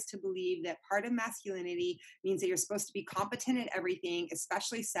socialized to believe that part of masculinity means that you're supposed to be competent at everything,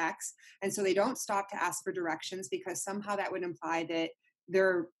 especially sex. And so they don't stop to ask for directions, because somehow that would imply that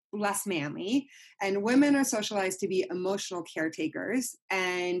they're less manly. And women are socialized to be emotional caretakers.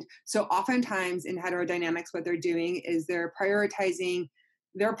 And so oftentimes in heterodynamics, what they're doing is they're prioritizing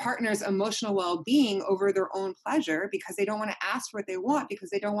their partner's emotional well-being over their own pleasure, because they don't want to ask for what they want, because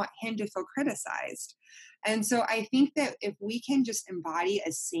they don't want him to feel criticized. And so I think that if we can just embody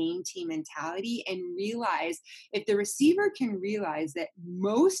a same team mentality and realize, if the receiver can realize that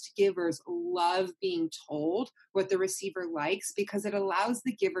most givers love being told what the receiver likes, because it allows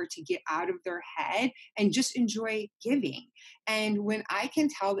the giver to get out of their head and just enjoy giving. And when I can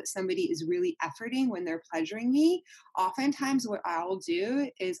tell that somebody is really efforting when they're pleasuring me, oftentimes what I'll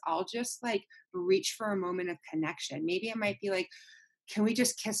do is I'll just like reach for a moment of connection. Maybe it might be like, can we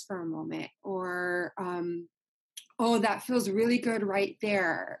just kiss for a moment? Or, oh, that feels really good right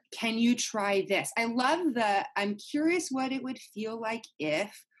there. Can you try this? I love I'm curious what it would feel like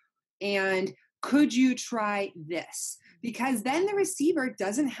if, and could you try this? Because then the receiver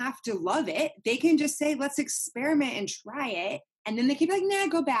doesn't have to love it. They can just say, let's experiment and try it. And then they can be like, nah,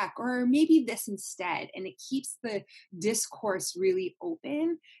 go back, or maybe this instead. And it keeps the discourse really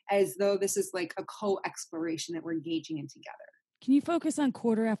open, as though this is like a co-exploration that we're engaging in together. Can you focus on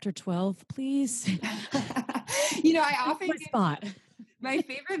 12:15, please? I often my spot. My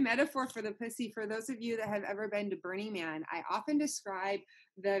favorite metaphor for the pussy, for those of you that have ever been to Burning Man, I often describe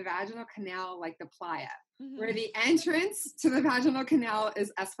the vaginal canal like the playa, where the entrance to the vaginal canal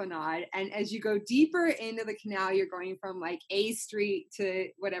is Esplanade. And as you go deeper into the canal, you're going from like A Street to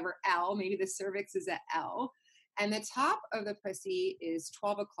whatever L, maybe the cervix is at L. And the top of the pussy is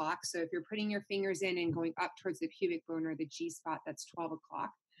 12 o'clock. So if you're putting your fingers in and going up towards the pubic bone or the G spot, that's 12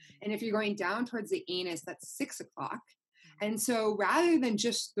 o'clock. And if you're going down towards the anus, that's 6 o'clock. And so rather than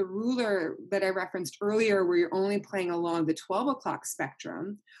just the ruler that I referenced earlier, where you're only playing along the 12 o'clock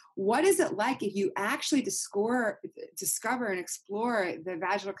spectrum, what is it like if you actually discover and explore the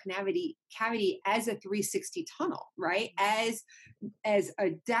vaginal cavity as a 360 tunnel, right? As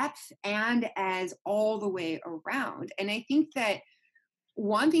a depth and as all the way around. And I think that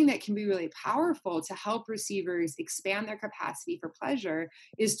one thing that can be really powerful to help receivers expand their capacity for pleasure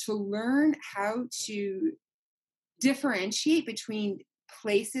is to learn how to differentiate between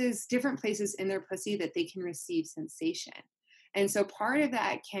different places in their pussy that they can receive sensation. And so part of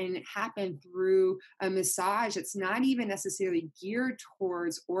that can happen through a massage that's not even necessarily geared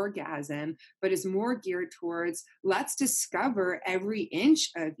towards orgasm, but is more geared towards, let's discover every inch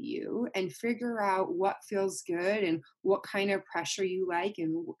of you and figure out what feels good and what kind of pressure you like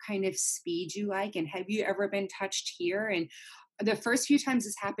and what kind of speed you like. And have you ever been touched here? And the first few times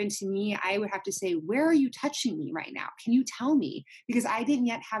this happened to me, I would have to say, where are you touching me right now? Can you tell me? Because I didn't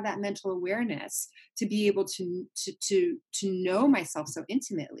yet have that mental awareness to be able to know myself so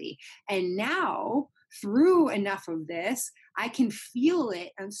intimately. And now, through enough of this, I can feel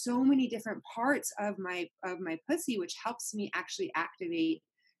it on so many different parts of my pussy, which helps me actually activate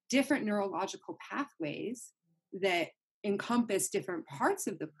different neurological pathways that encompass different parts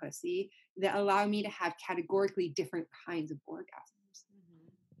of the pussy that allow me to have categorically different kinds of orgasms.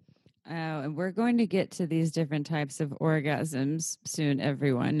 And we're going to get to these different types of orgasms soon,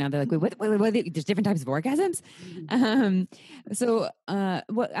 everyone. Now they're like, what, there's different types of orgasms?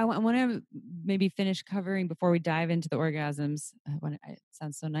 What I want to maybe finish covering before we dive into the orgasms. It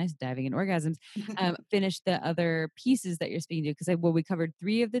sounds so nice diving in orgasms. Finish the other pieces that you're speaking to, because we covered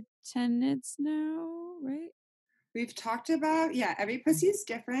 3 of the tenets now, right? We've talked about, every pussy is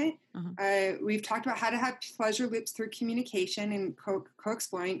different. We've talked about how to have pleasure loops through communication and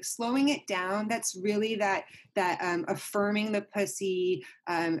co-exploring, slowing it down. That's really that affirming the pussy,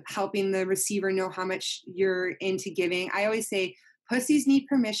 helping the receiver know how much you're into giving. I always say pussies need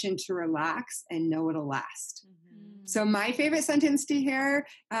permission to relax and know it'll last. So my favorite sentence to hear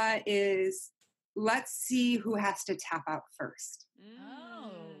is, let's see who has to tap out first.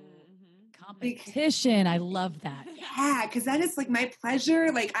 Competition. I love that. Yeah, because then it's like my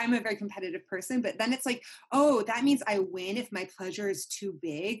pleasure. Like, I'm a very competitive person, but then it's like, oh, that means I win if my pleasure is too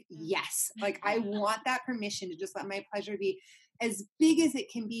big. Yes. Like, I want that permission to just let my pleasure be as big as it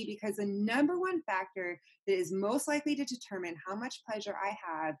can be, because the number one factor that is most likely to determine how much pleasure I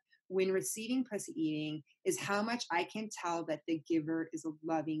have when receiving pussy eating is how much I can tell that the giver is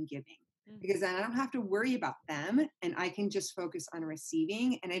loving giving. Because then I don't have to worry about them, and I can just focus on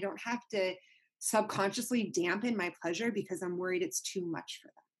receiving, and I don't have to subconsciously dampen my pleasure because I'm worried it's too much for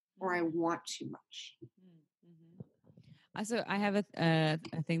them or I want too much. So I have a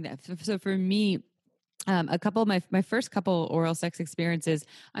thing that, so for me, a couple of my first couple oral sex experiences,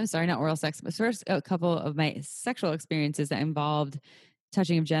 I'm sorry, not oral sex, but first a couple of my sexual experiences that involved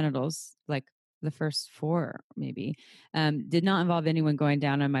touching of genitals, like the first 4 maybe, did not involve anyone going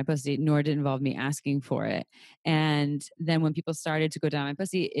down on my pussy, nor did it involve me asking for it. And then when people started to go down my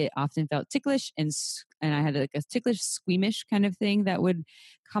pussy, it often felt ticklish, and I had like a ticklish, squeamish kind of thing that would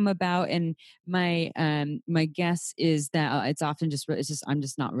come about. And my guess is that it's often I'm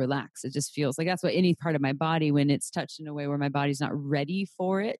just not relaxed. It just feels like that's what any part of my body, when it's touched in a way where my body's not ready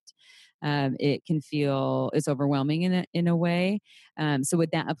for it, it can feel it's overwhelming in a way. So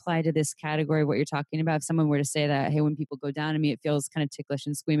would that apply to this category of what you're talking about? If someone were to say that, hey, when people go down on me, it feels kind of ticklish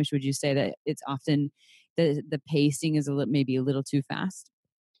and squeamish, would you say that it's often the pacing is maybe a little too fast?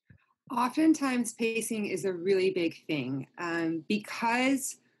 Oftentimes pacing is a really big thing,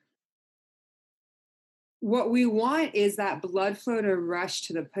 because what we want is that blood flow to rush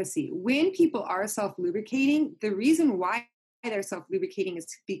to the pussy. When people are self-lubricating, the reason why they're self-lubricating is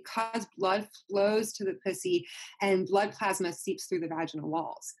because blood flows to the pussy and blood plasma seeps through the vaginal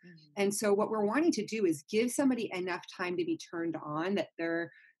walls. And so what we're wanting to do is give somebody enough time to be turned on,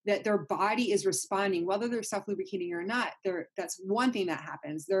 that their body is responding, whether they're self-lubricating or not. That's one thing that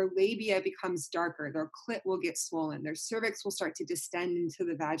happens. Their labia becomes darker, their clit will get swollen, their cervix will start to distend into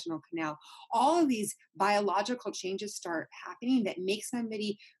the vaginal canal. All of these biological changes start happening that make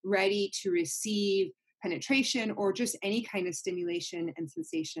somebody ready to receive penetration or just any kind of stimulation and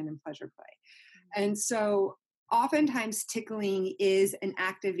sensation and pleasure play. And so oftentimes tickling is an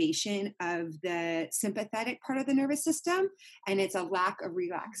activation of the sympathetic part of the nervous system, and it's a lack of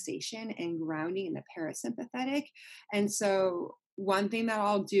relaxation and grounding in the parasympathetic. And so one thing that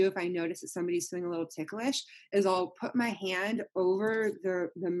I'll do if I notice that somebody's feeling a little ticklish is I'll put my hand over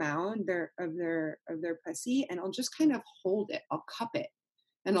the mound of their pussy, and I'll just kind of hold it. I'll cup it.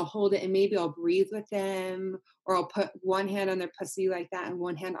 And I'll hold it, and maybe I'll breathe with them, or I'll put one hand on their pussy like that and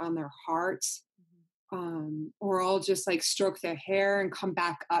one hand on their heart. Or I'll just like stroke their hair and come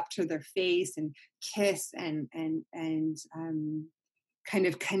back up to their face and kiss and kind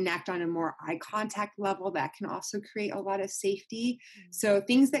of connect on a more eye contact level. That can also create a lot of safety. So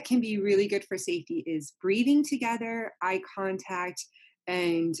things that can be really good for safety is breathing together, eye contact,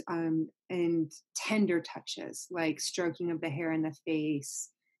 and tender touches like stroking of the hair in the face,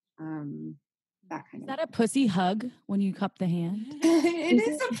 that kind Is of. that a pussy hug when you cup the hand? It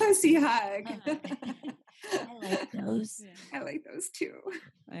is a pussy hug. I like those. I like those too.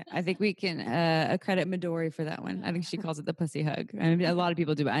 I think we can accredit Midori for that one. I think she calls it the pussy hug. I mean, a lot of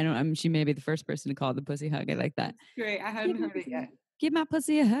people do, but I don't. She may be the first person to call it the pussy hug. I like that. Great. I hadn't heard it yet. Give my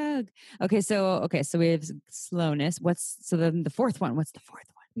pussy a hug. Okay, so we have slowness. Then the fourth one? What's the fourth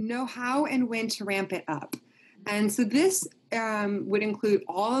one? Know how and when to ramp it up. And so this would include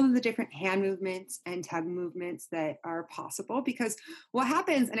all of the different hand movements and tug movements that are possible, because what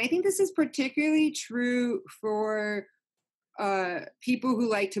happens, and I think this is particularly true for people who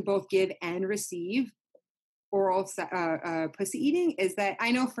like to both give and receive, oral pussy eating is that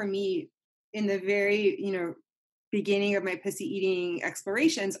I know for me, in the very, beginning of my pussy eating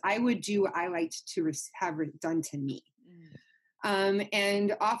explorations, I would do what I liked to have done to me.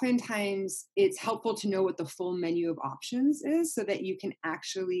 And oftentimes it's helpful to know what the full menu of options is so that you can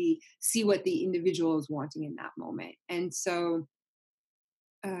actually see what the individual is wanting in that moment. And so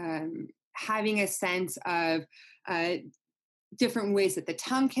having a sense of different ways that the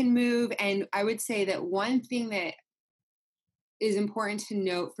tongue can move. And I would say that one thing that is important to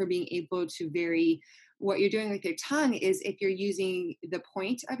note for being able to vary what you're doing with your tongue is if you're using the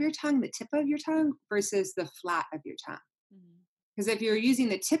point of your tongue, the tip of your tongue, versus the flat of your tongue. Because if you're using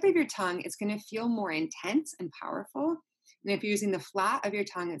the tip of your tongue, it's going to feel more intense and powerful. And if you're using the flat of your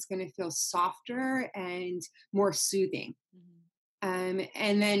tongue, it's going to feel softer and more soothing. And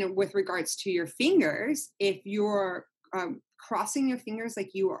then with regards to your fingers, if you're crossing your fingers like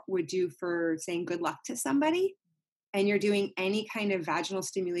you would do for saying good luck to somebody, and you're doing any kind of vaginal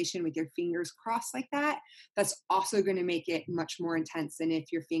stimulation with your fingers crossed like that, that's also going to make it much more intense than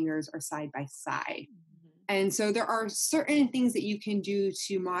if your fingers are side by side. And so there are certain things that you can do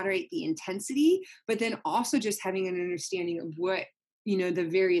to moderate the intensity, but then also just having an understanding of what, the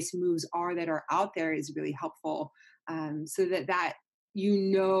various moves are that are out there is really helpful, so that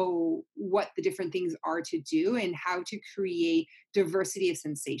what the different things are to do and how to create diversity of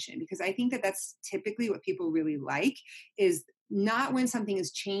sensation. Because I think that that's typically what people really like, is not when something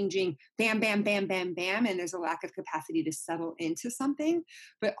is changing, bam, bam, bam, bam, bam, and there's a lack of capacity to settle into something,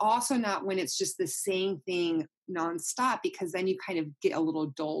 but also not when it's just the same thing nonstop, because then you kind of get a little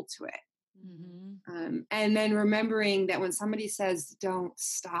dull to it. And then remembering that when somebody says, don't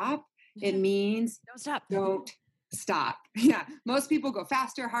stop, it means don't stop. Yeah. Most people go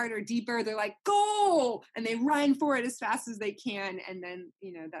faster, harder, deeper. They're like, go, and they run for it as fast as they can. And then,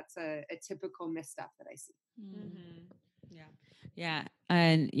 that's a typical misstep that I see. Yeah.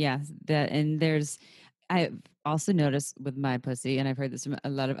 And I've also noticed with my pussy, and I've heard this from a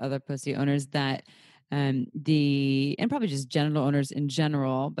lot of other pussy owners, that and probably just genital owners in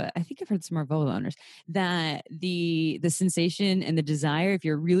general, but I think I've heard some more vulva owners, that the sensation and the desire, if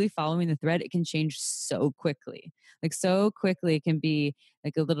you're really following the thread, it can change so quickly. Like so quickly, it can be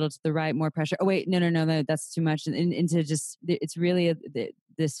like a little to the right, more pressure. Oh wait, no, that's too much. And into just, it's really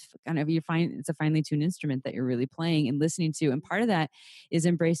this kind of, it's a finely tuned instrument that you're really playing and listening to. And part of that is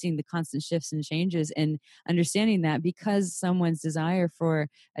embracing the constant shifts and changes and understanding that because someone's desire for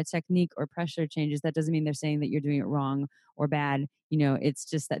a technique or pressure changes, that doesn't mean they're saying that you're doing it wrong or bad. It's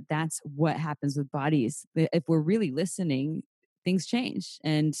just that that's what happens with bodies. If we're really listening, things change,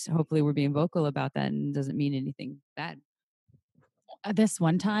 and hopefully we're being vocal about that, and it doesn't mean anything bad. This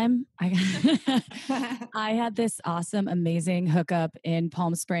one time, I had this awesome, amazing hookup in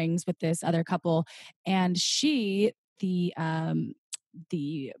Palm Springs with this other couple, and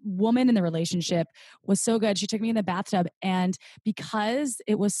the woman in the relationship was so good. She took me in the bathtub, and because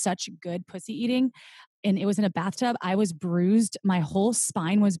it was such good pussy eating and it was in a bathtub, I was bruised. My whole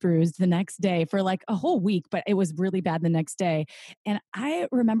spine was bruised the next day for like a whole week, but it was really bad the next day. And I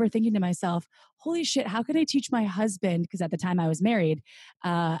remember thinking to myself, holy shit, how could I teach my husband, because at the time I was married,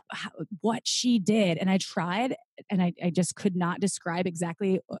 what she did? And I tried, and I just could not describe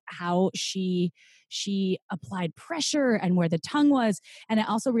exactly how she applied pressure and where the tongue was. And I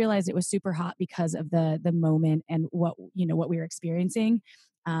also realized it was super hot because of the moment and what we were experiencing.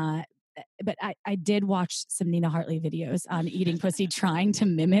 But I did watch some Nina Hartley videos on eating pussy, trying to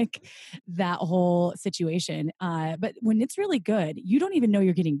mimic that whole situation. But when it's really good, you don't even know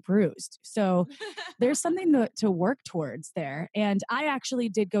you're getting bruised. So there's something to work towards there. And I actually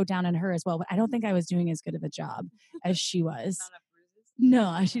did go down on her as well, but I don't think I was doing as good of a job as she was.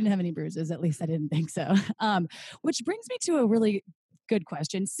 No, she didn't have any bruises. At least I didn't think so. Which brings me to a really good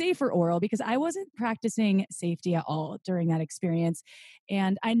question. Safe or oral? Because I wasn't practicing safety at all during that experience.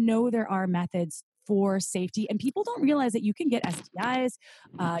 And I know there are methods for safety, and people don't realize that you can get STIs,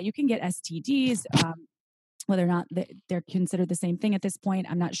 you can get STDs, whether or not they're considered the same thing at this point,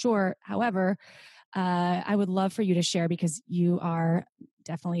 I'm not sure. However, I would love for you to share, because you are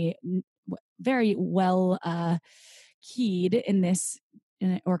definitely very well keyed in this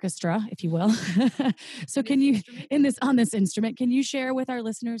orchestra, if you will. So can you, on this instrument, can you share with our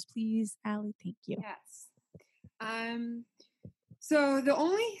listeners, please, Allie? Thank you. Yes. So the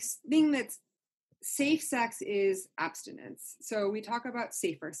only thing that's safe sex is abstinence. So we talk about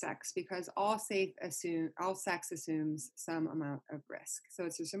safer sex because all sex assumes some amount of risk. So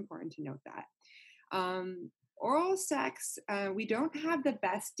it's just important to note that. oral sex, we don't have the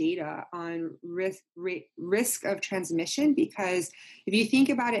best data on risk of transmission, because if you think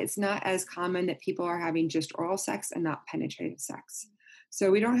about it, it's not as common that people are having just oral sex and not penetrative sex. So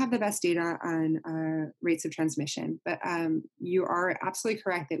we don't have the best data on rates of transmission, but you are absolutely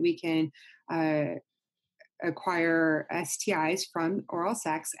correct that we can acquire STIs from oral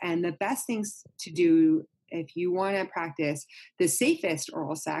sex. And the best things to do if you want to practice the safest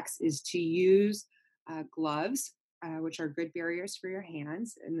oral sex is to use gloves, which are good barriers for your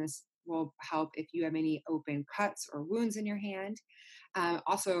hands. And this will help if you have any open cuts or wounds in your hand.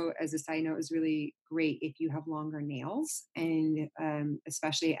 Also, as a side note, is really great if you have longer nails. And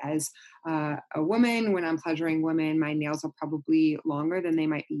especially as a woman, when I'm pleasuring women, my nails are probably longer than they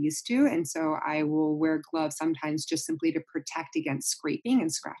might be used to. And so I will wear gloves sometimes just simply to protect against scraping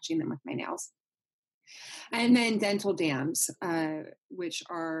and scratching them with my nails. And then dental dams, which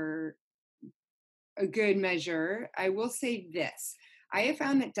are a good measure. I will say this. I have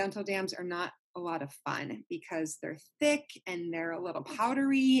found that dental dams are not a lot of fun because they're thick and they're a little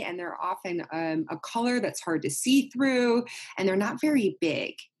powdery and they're often a color that's hard to see through, and they're not very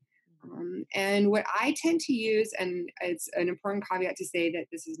big. And what I tend to use, and it's an important caveat to say that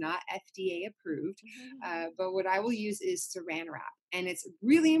this is not FDA approved, but what I will use is saran wrap. And it's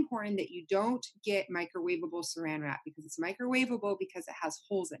really important that you don't get microwavable saran wrap, because it's microwavable because it has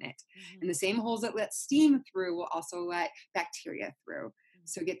holes in it. And the same holes that let steam through will also let bacteria through.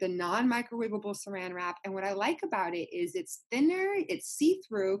 So get the non-microwavable saran wrap. And what I like about it is it's thinner, it's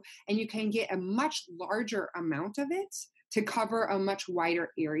see-through, and you can get a much larger amount of it to cover a much wider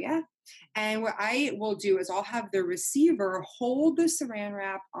area. And what I will do is I'll have the receiver hold the saran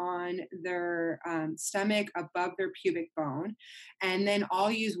wrap on their stomach above their pubic bone. And then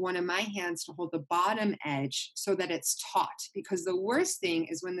I'll use one of my hands to hold the bottom edge so that it's taut. Because the worst thing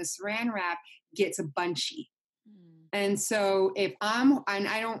is when the saran wrap gets bunchy. And so and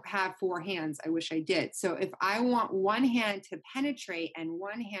I don't have 4 hands, I wish I did. So if I want one hand to penetrate and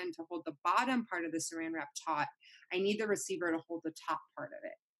one hand to hold the bottom part of the saran wrap taut, I need the receiver to hold the top part of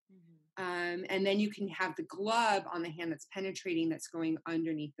it. And then you can have the glove on the hand that's penetrating that's going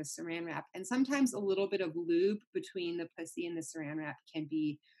underneath the saran wrap. And sometimes a little bit of lube between the pussy and the saran wrap can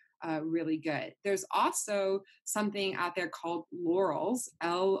be really good. There's also something out there called Lorals,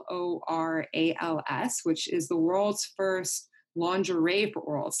 Lorals, which is the world's first lingerie for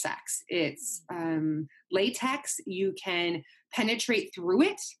oral sex. It's latex. You can penetrate through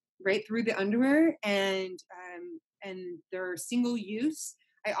it, right through the underwear, and they're single use.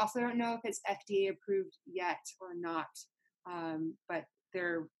 I also don't know if it's FDA approved yet or not, but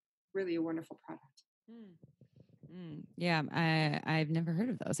they're really a wonderful product. Yeah, I've never heard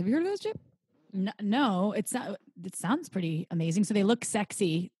of those. Have you heard of those, Chip? No, it's not. It sounds pretty amazing. So they look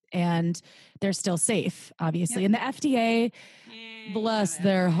sexy and they're still safe, obviously. And the FDA, bless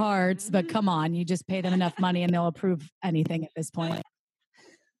their hearts, but come on, you just pay them enough money and they'll approve anything at this point.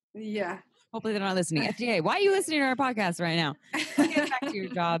 Yeah. Hopefully they're not listening. FDA, why are you listening to our podcast right now? Get back to your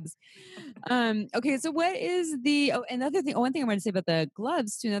jobs. Okay, so what is another thing? One thing I wanted to say about the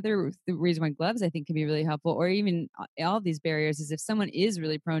gloves too. The reason why gloves I think can be really helpful, or even all of these barriers, is if someone is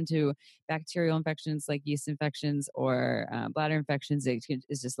really prone to bacterial infections like yeast infections or bladder infections, it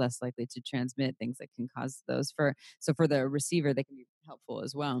is just less likely to transmit things that can cause those. So for the receiver, they can be helpful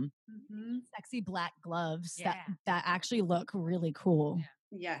as well. Sexy black gloves that actually look really cool. Yeah.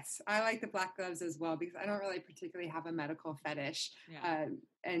 Yes, I like the black gloves as well because I don't really particularly have a medical fetish.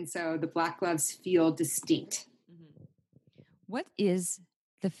 And so the black gloves feel distinct. What is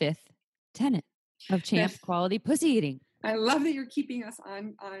the 5th tenet of Champ quality pussy eating? I love that you're keeping us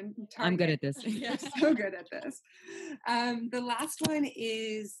on target. I'm good at this. You're so good at this. The last one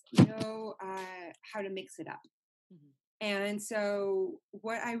is know how to mix it up. And so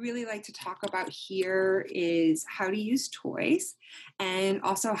what I really like to talk about here is how to use toys and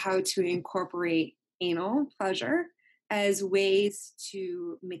also how to incorporate anal pleasure as ways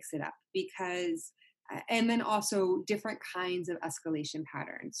to mix it up, because and then also different kinds of escalation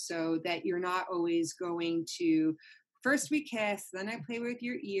patterns, so that you're not always going to first we kiss, then I play with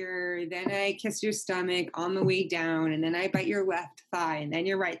your ear, then I kiss your stomach on the way down, and then I bite your left thigh, and then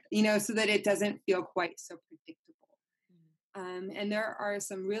your right, so that it doesn't feel quite so predictable. And there are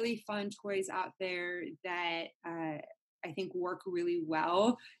some really fun toys out there that I think work really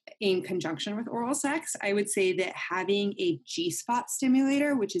well in conjunction with oral sex. I would say that having a G-spot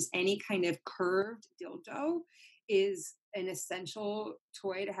stimulator, which is any kind of curved dildo, is an essential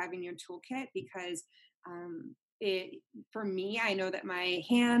toy to have in your toolkit, because for me, I know that my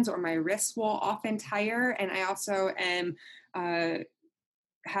hands or my wrists will often tire, and I also am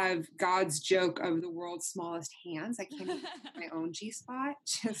have God's joke of the world's smallest hands. I can't even my own G-spot.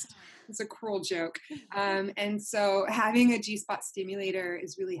 Just, it's a cruel joke. And so having a G-spot stimulator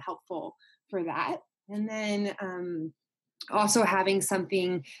is really helpful for that. And then also having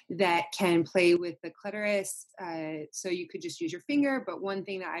something that can play with the clitoris. So you could just use your finger. But one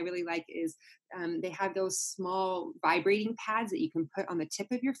thing that I really like is they have those small vibrating pads that you can put on the tip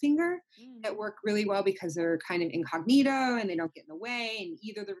of your finger that work really well because they're kind of incognito and they don't get in the way. And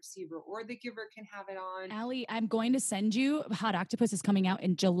either the receiver or the giver can have it on. Allie, I'm going to send you, Hot Octopuss is coming out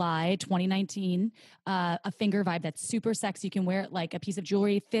in July 2019, a finger vibe that's super sexy. You can wear it like a piece of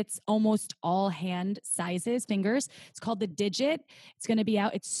jewelry, fits almost all hand sizes, fingers. It's called the Digit. It's going to be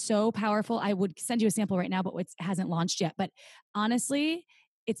out. It's so powerful. I would send you a sample right now, but it hasn't launched yet. But honestly,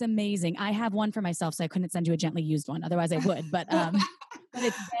 it's amazing. I have one for myself, so I couldn't send you a gently used one. Otherwise I would, but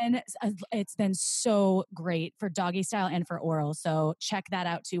it's been so great for doggy style and for oral. So check that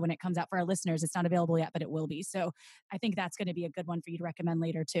out too when it comes out for our listeners. It's not available yet, but it will be. So I think that's going to be a good one for you to recommend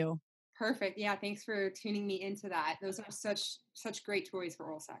later too. Perfect. Yeah. Thanks for tuning me into that. Those are such great toys for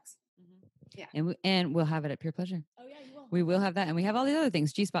oral sex. Mm-hmm. Yeah. And we'll have it at Pure Pleasure. Oh yeah, you will. We will have that. And we have all these other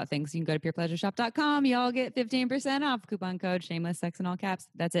things, G-spot things. You can go to purepleasureshop.com. Y'all get 15% off. Coupon code shameless sex in all caps.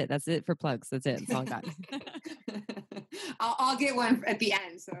 That's it. That's it for plugs. That's it. That's all I got. I'll get one at the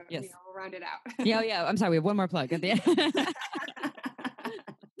end. So yes. We'll round it out. Yeah. I'm sorry. We have one more plug at the end.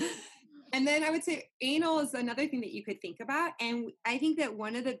 And then I would say anal is another thing that you could think about. And I think that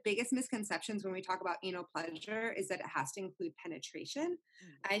one of the biggest misconceptions when we talk about anal pleasure is that it has to include penetration.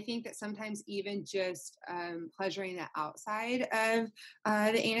 I think that sometimes even just pleasuring the outside of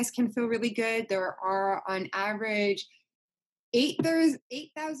the anus can feel really good. There are on average 8,000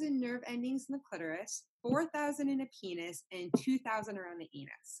 nerve endings in the clitoris, 4,000 in a penis, and 2,000 around the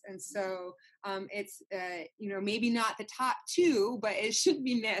anus. And so it's, maybe not the top two, but it shouldn't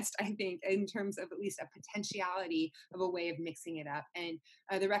be missed, I think, in terms of at least a potentiality of a way of mixing it up. And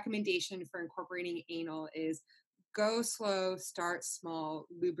the recommendation for incorporating anal is go slow, start small,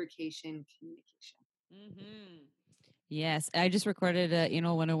 lubrication, communication. Mm-hmm. Yes. I just recorded an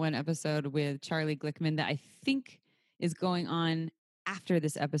Anal 101 episode with Charlie Glickman that I think is going on after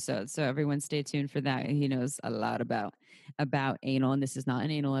this episode. So everyone stay tuned for that. He knows a lot about anal, and this is not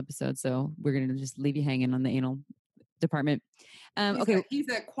an anal episode. So we're going to just leave you hanging on the anal department. He's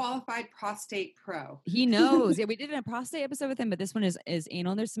a qualified prostate pro. He knows. Yeah, we did a prostate episode with him, but this one is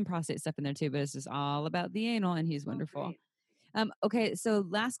anal. There's some prostate stuff in there too, but it's just all about the anal, and he's wonderful. Okay, so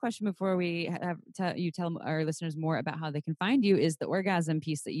last question before we tell our listeners more about how they can find you is the orgasm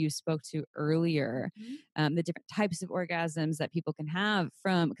piece that you spoke to earlier. Mm-hmm. The different types of orgasms that people can have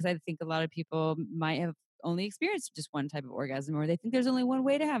because I think a lot of people might have only experienced just one type of orgasm, or they think there's only one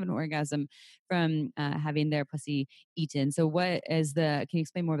way to have an orgasm from having their pussy eaten. So can you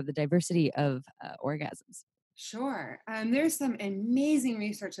explain more about the diversity of orgasms? Sure. There's some amazing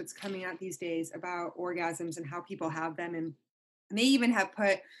research that's coming out these days about orgasms and how people have them. And they even have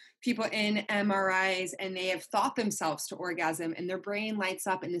put people in MRIs and they have thought themselves to orgasm, and their brain lights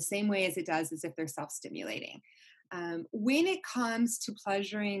up in the same way as it does as if they're self-stimulating. When it comes to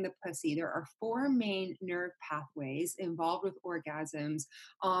pleasuring the pussy, there are 4 main nerve pathways involved with orgasms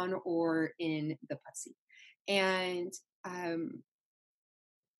on or in the pussy.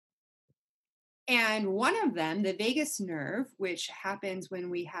 And one of them, the vagus nerve, which happens when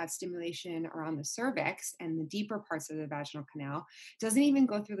we have stimulation around the cervix and the deeper parts of the vaginal canal, doesn't even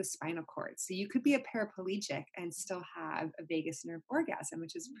go through the spinal cord. So you could be a paraplegic and still have a vagus nerve orgasm,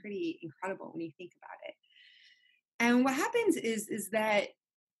 which is pretty incredible when you think about it. And what happens is that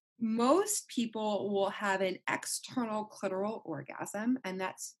most people will have an external clitoral orgasm, and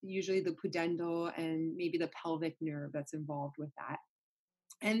that's usually the pudendal and maybe the pelvic nerve that's involved with that.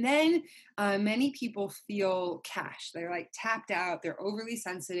 And then many people feel cash. They're like tapped out. They're overly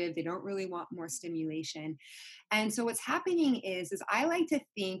sensitive. They don't really want more stimulation. And so what's happening is I like to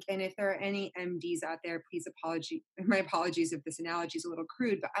think, and if there are any MDs out there, my apologies if this analogy is a little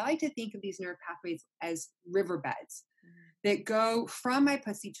crude, but I like to think of these nerve pathways as riverbeds that go from my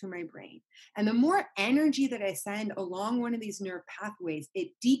pussy to my brain. And the more energy that I send along one of these nerve pathways, it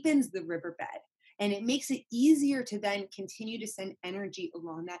deepens the riverbed. And it makes it easier to then continue to send energy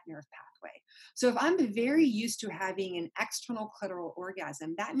along that nerve pathway. So if I'm very used to having an external clitoral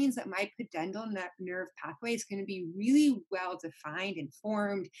orgasm, that means that my pudendal nerve pathway is going to be really well defined and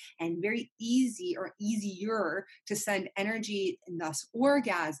formed and very easy or easier to send energy and thus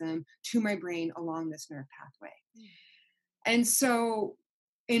orgasm to my brain along this nerve pathway. And so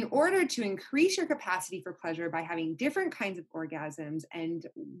in order to increase your capacity for pleasure by having different kinds of orgasms, and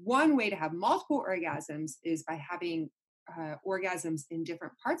one way to have multiple orgasms is by having orgasms in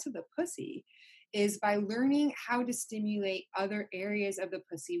different parts of the pussy is by learning how to stimulate other areas of the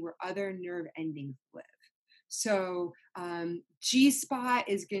pussy where other nerve endings live. So G-spot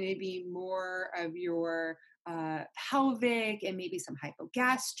is going to be more of your pelvic and maybe some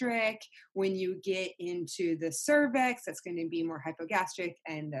hypogastric. When you get into the cervix, that's going to be more hypogastric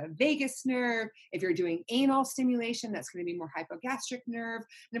and the vagus nerve. If you're doing anal stimulation, that's going to be more hypogastric nerve.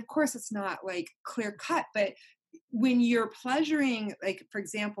 And of course, it's not like clear cut, but when you're pleasuring, like for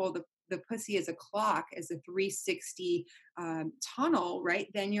example, the pussy as a clock, as a 360 tunnel, right?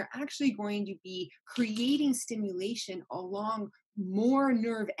 Then you're actually going to be creating stimulation along more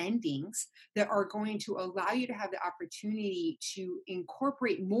nerve endings that are going to allow you to have the opportunity to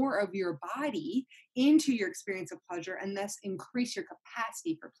incorporate more of your body into your experience of pleasure and thus increase your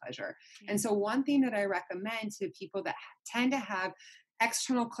capacity for pleasure. And so one thing that I recommend to people that tend to have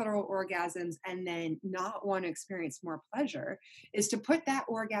external clitoral orgasms and then not want to experience more pleasure is to put that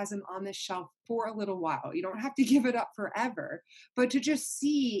orgasm on the shelf for a little while. You don't have to give it up forever, but to just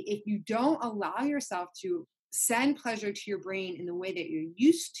see if you don't allow yourself to send pleasure to your brain in the way that you're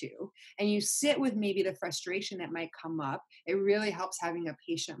used to, and you sit with maybe the frustration that might come up. It really helps having a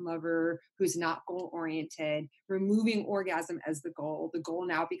patient lover who's not goal oriented, removing orgasm as the goal. The goal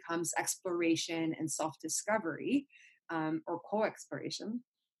now becomes exploration and self-discovery. Or co-exploration,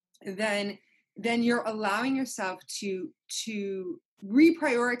 then you're allowing yourself to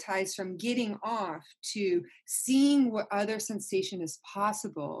reprioritize from getting off to seeing what other sensation is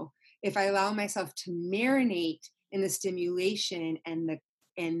possible if I allow myself to marinate in the stimulation and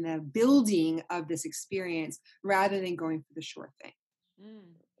the building of this experience rather than going for the sure thing.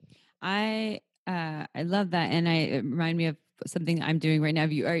 I love that, and it remind me of something I'm doing right now.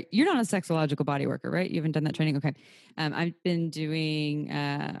 You're not a sexological body worker, right? You haven't done that training, okay? I'm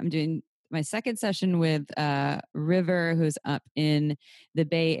doing my second session with River, who's up in the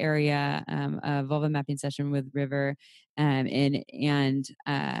Bay Area, a vulva mapping session with River, and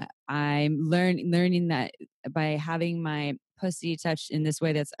I'm learning that by having my pussy touched in this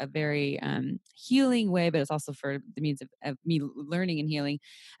way, that's a very healing way, but it's also for the means of me learning and healing.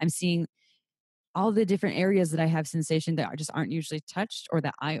 I'm seeing all the different areas that I have sensation that just aren't usually touched or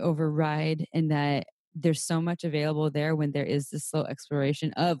that I override, and that there's so much available there when there is this slow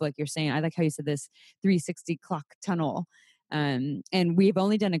exploration of, like you're saying, I like how you said this 360 clock tunnel. And we've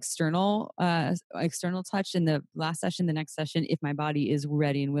only done external touch in the last session. The next session, if my body is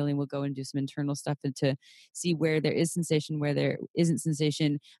ready and willing, we'll go and do some internal stuff to see where there is sensation, where there isn't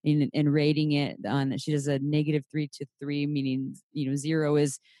sensation, and rating it on. She does a -3 to 3, meaning 0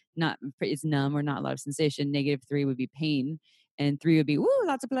 is it's numb or not a lot of sensation. -3 would be pain, and 3 would be woo,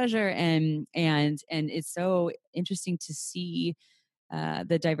 lots of pleasure. And it's so interesting to see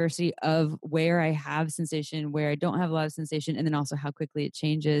the diversity of where I have sensation, where I don't have a lot of sensation, and then also how quickly it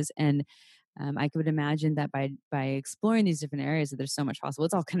changes. And I could imagine that by exploring these different areas, that there's so much possible.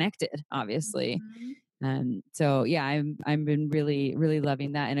 It's all connected, obviously. So yeah, I've been really, really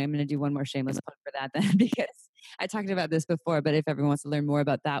loving that. And I'm going to do one more shameless plug for that then, because I talked about this before, but if everyone wants to learn more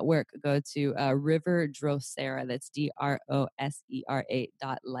about that work, go to River Drosera. That's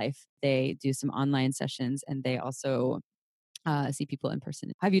DROSERA.life. They do some online sessions, and they also see people in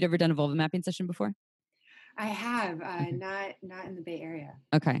person. Have you ever done a vulva mapping session before? I have, not in the Bay Area.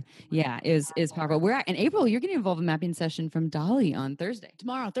 Okay. Yeah, is powerful. We're in April. You're getting a vulva mapping session from Dolly on Thursday.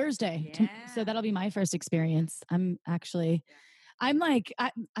 Tomorrow, Thursday. Yeah. So that'll be my first experience. I'm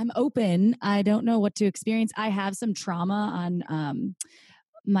open. I don't know what to experience. I have some trauma on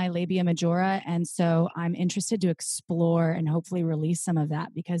my labia majora, and so I'm interested to explore and hopefully release some of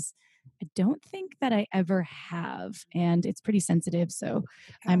that, because I don't think that I ever have, and it's pretty sensitive. So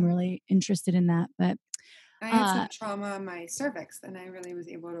I'm really interested in that. But I had some trauma on my cervix, and I really was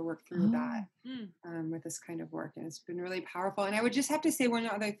able to work through that with this kind of work. And it's been really powerful. And I would just have to say one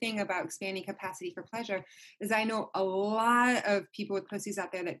other thing about expanding capacity for pleasure is I know a lot of people with pussies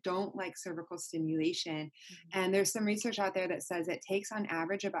out there that don't like cervical stimulation. And there's some research out there that says it takes on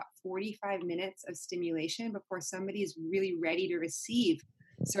average about 45 minutes of stimulation before somebody is really ready to receive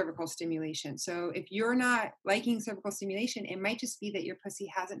cervical stimulation. So if you're not liking cervical stimulation, it might just be that your pussy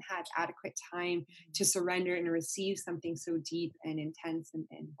hasn't had adequate time to surrender and receive something so deep and intense and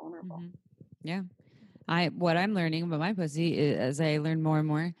vulnerable. Yeah. What I'm learning about my pussy is, as I learn more and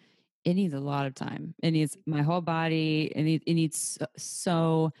more, it needs a lot of time. It needs my whole body. It needs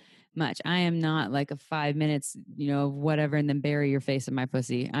so much. I am not like a 5 minutes, whatever, and then bury your face in my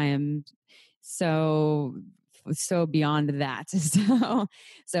pussy. I am so beyond that. So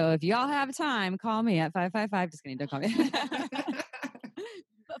if y'all have time, call me at 555. Just kidding, don't call me.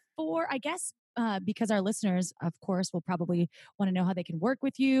 Before, I guess, because our listeners, of course, will probably want to know how they can work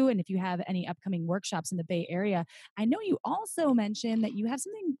with you and if you have any upcoming workshops in the Bay Area. I know you also mentioned that you have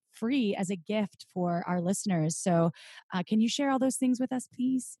something free as a gift for our listeners. So can you share all those things with us,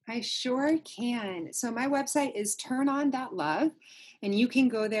 please? I sure can. So my website is turnon.love, and you can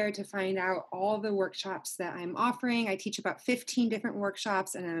go there to find out all the workshops that I'm offering. I teach about 15 different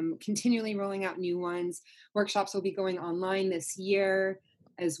workshops, and I'm continually rolling out new ones. Workshops will be going online this year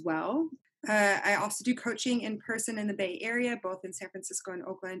as well. I also do coaching in person in the Bay Area, both in San Francisco and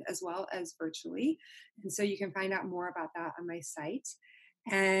Oakland, as well as virtually. And so you can find out more about that on my site.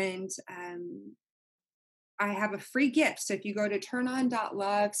 And I have a free gift. So if you go to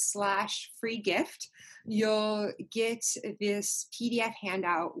turnon.love/free gift, you'll get this PDF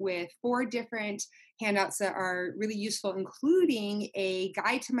handout with 4 different handouts that are really useful, including a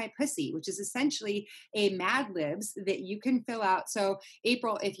guide to my pussy, which is essentially a Mad Libs that you can fill out. So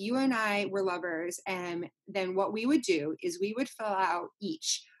April, if you and I were lovers, then what we would do is we would fill out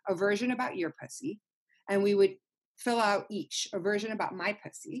each a version about your pussy, and we would fill out each a version about my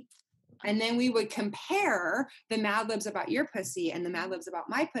pussy. And then we would compare the Mad Libs about your pussy and the Mad Libs about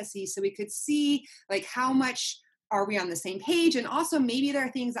my pussy, so we could see like how much are we on the same page, and also maybe there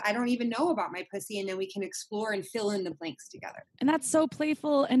are things that I don't even know about my pussy, and then we can explore and fill in the blanks together. And that's so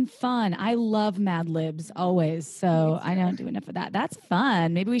playful and fun. I love Mad Libs always, so I don't do enough of that. That's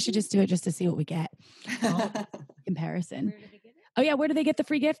fun. Maybe we should just do it just to see what we get. Comparison. Oh yeah, where do they get the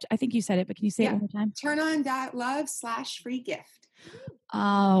free gift? I think you said it, but can you say it one more time? Turnon.love/free gift.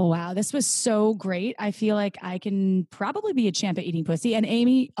 Oh, wow. This was so great. I feel like I can probably be a champ at eating pussy. And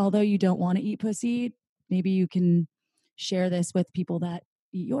Amy, although you don't want to eat pussy, maybe you can share this with people that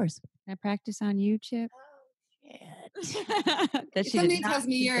eat yours. Can I practice on you, Chip? That something tells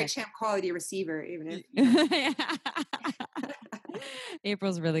me you're a champ quality receiver, even if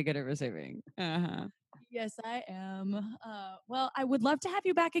April's really good at receiving. Yes, I am. Well, I would love to have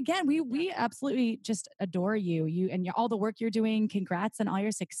you back again. We absolutely just adore you. You and all the work you're doing. Congrats on all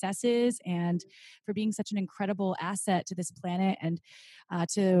your successes and for being such an incredible asset to this planet and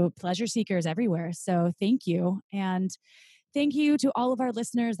to pleasure seekers everywhere. So thank you. And thank you to all of our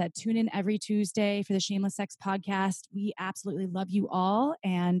listeners that tune in every Tuesday for the Shameless Sex Podcast. We absolutely love you all.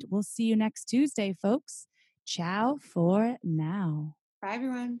 And we'll see you next Tuesday, folks. Ciao for now. Bye,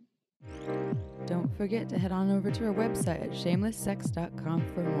 everyone. Don't forget to head on over to our website at shamelesssex.com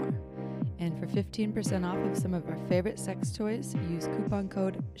for more. And for 15% off of some of our favorite sex toys, use coupon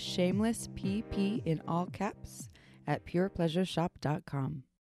code SHAMELESSPP in all caps at purepleasureshop.com.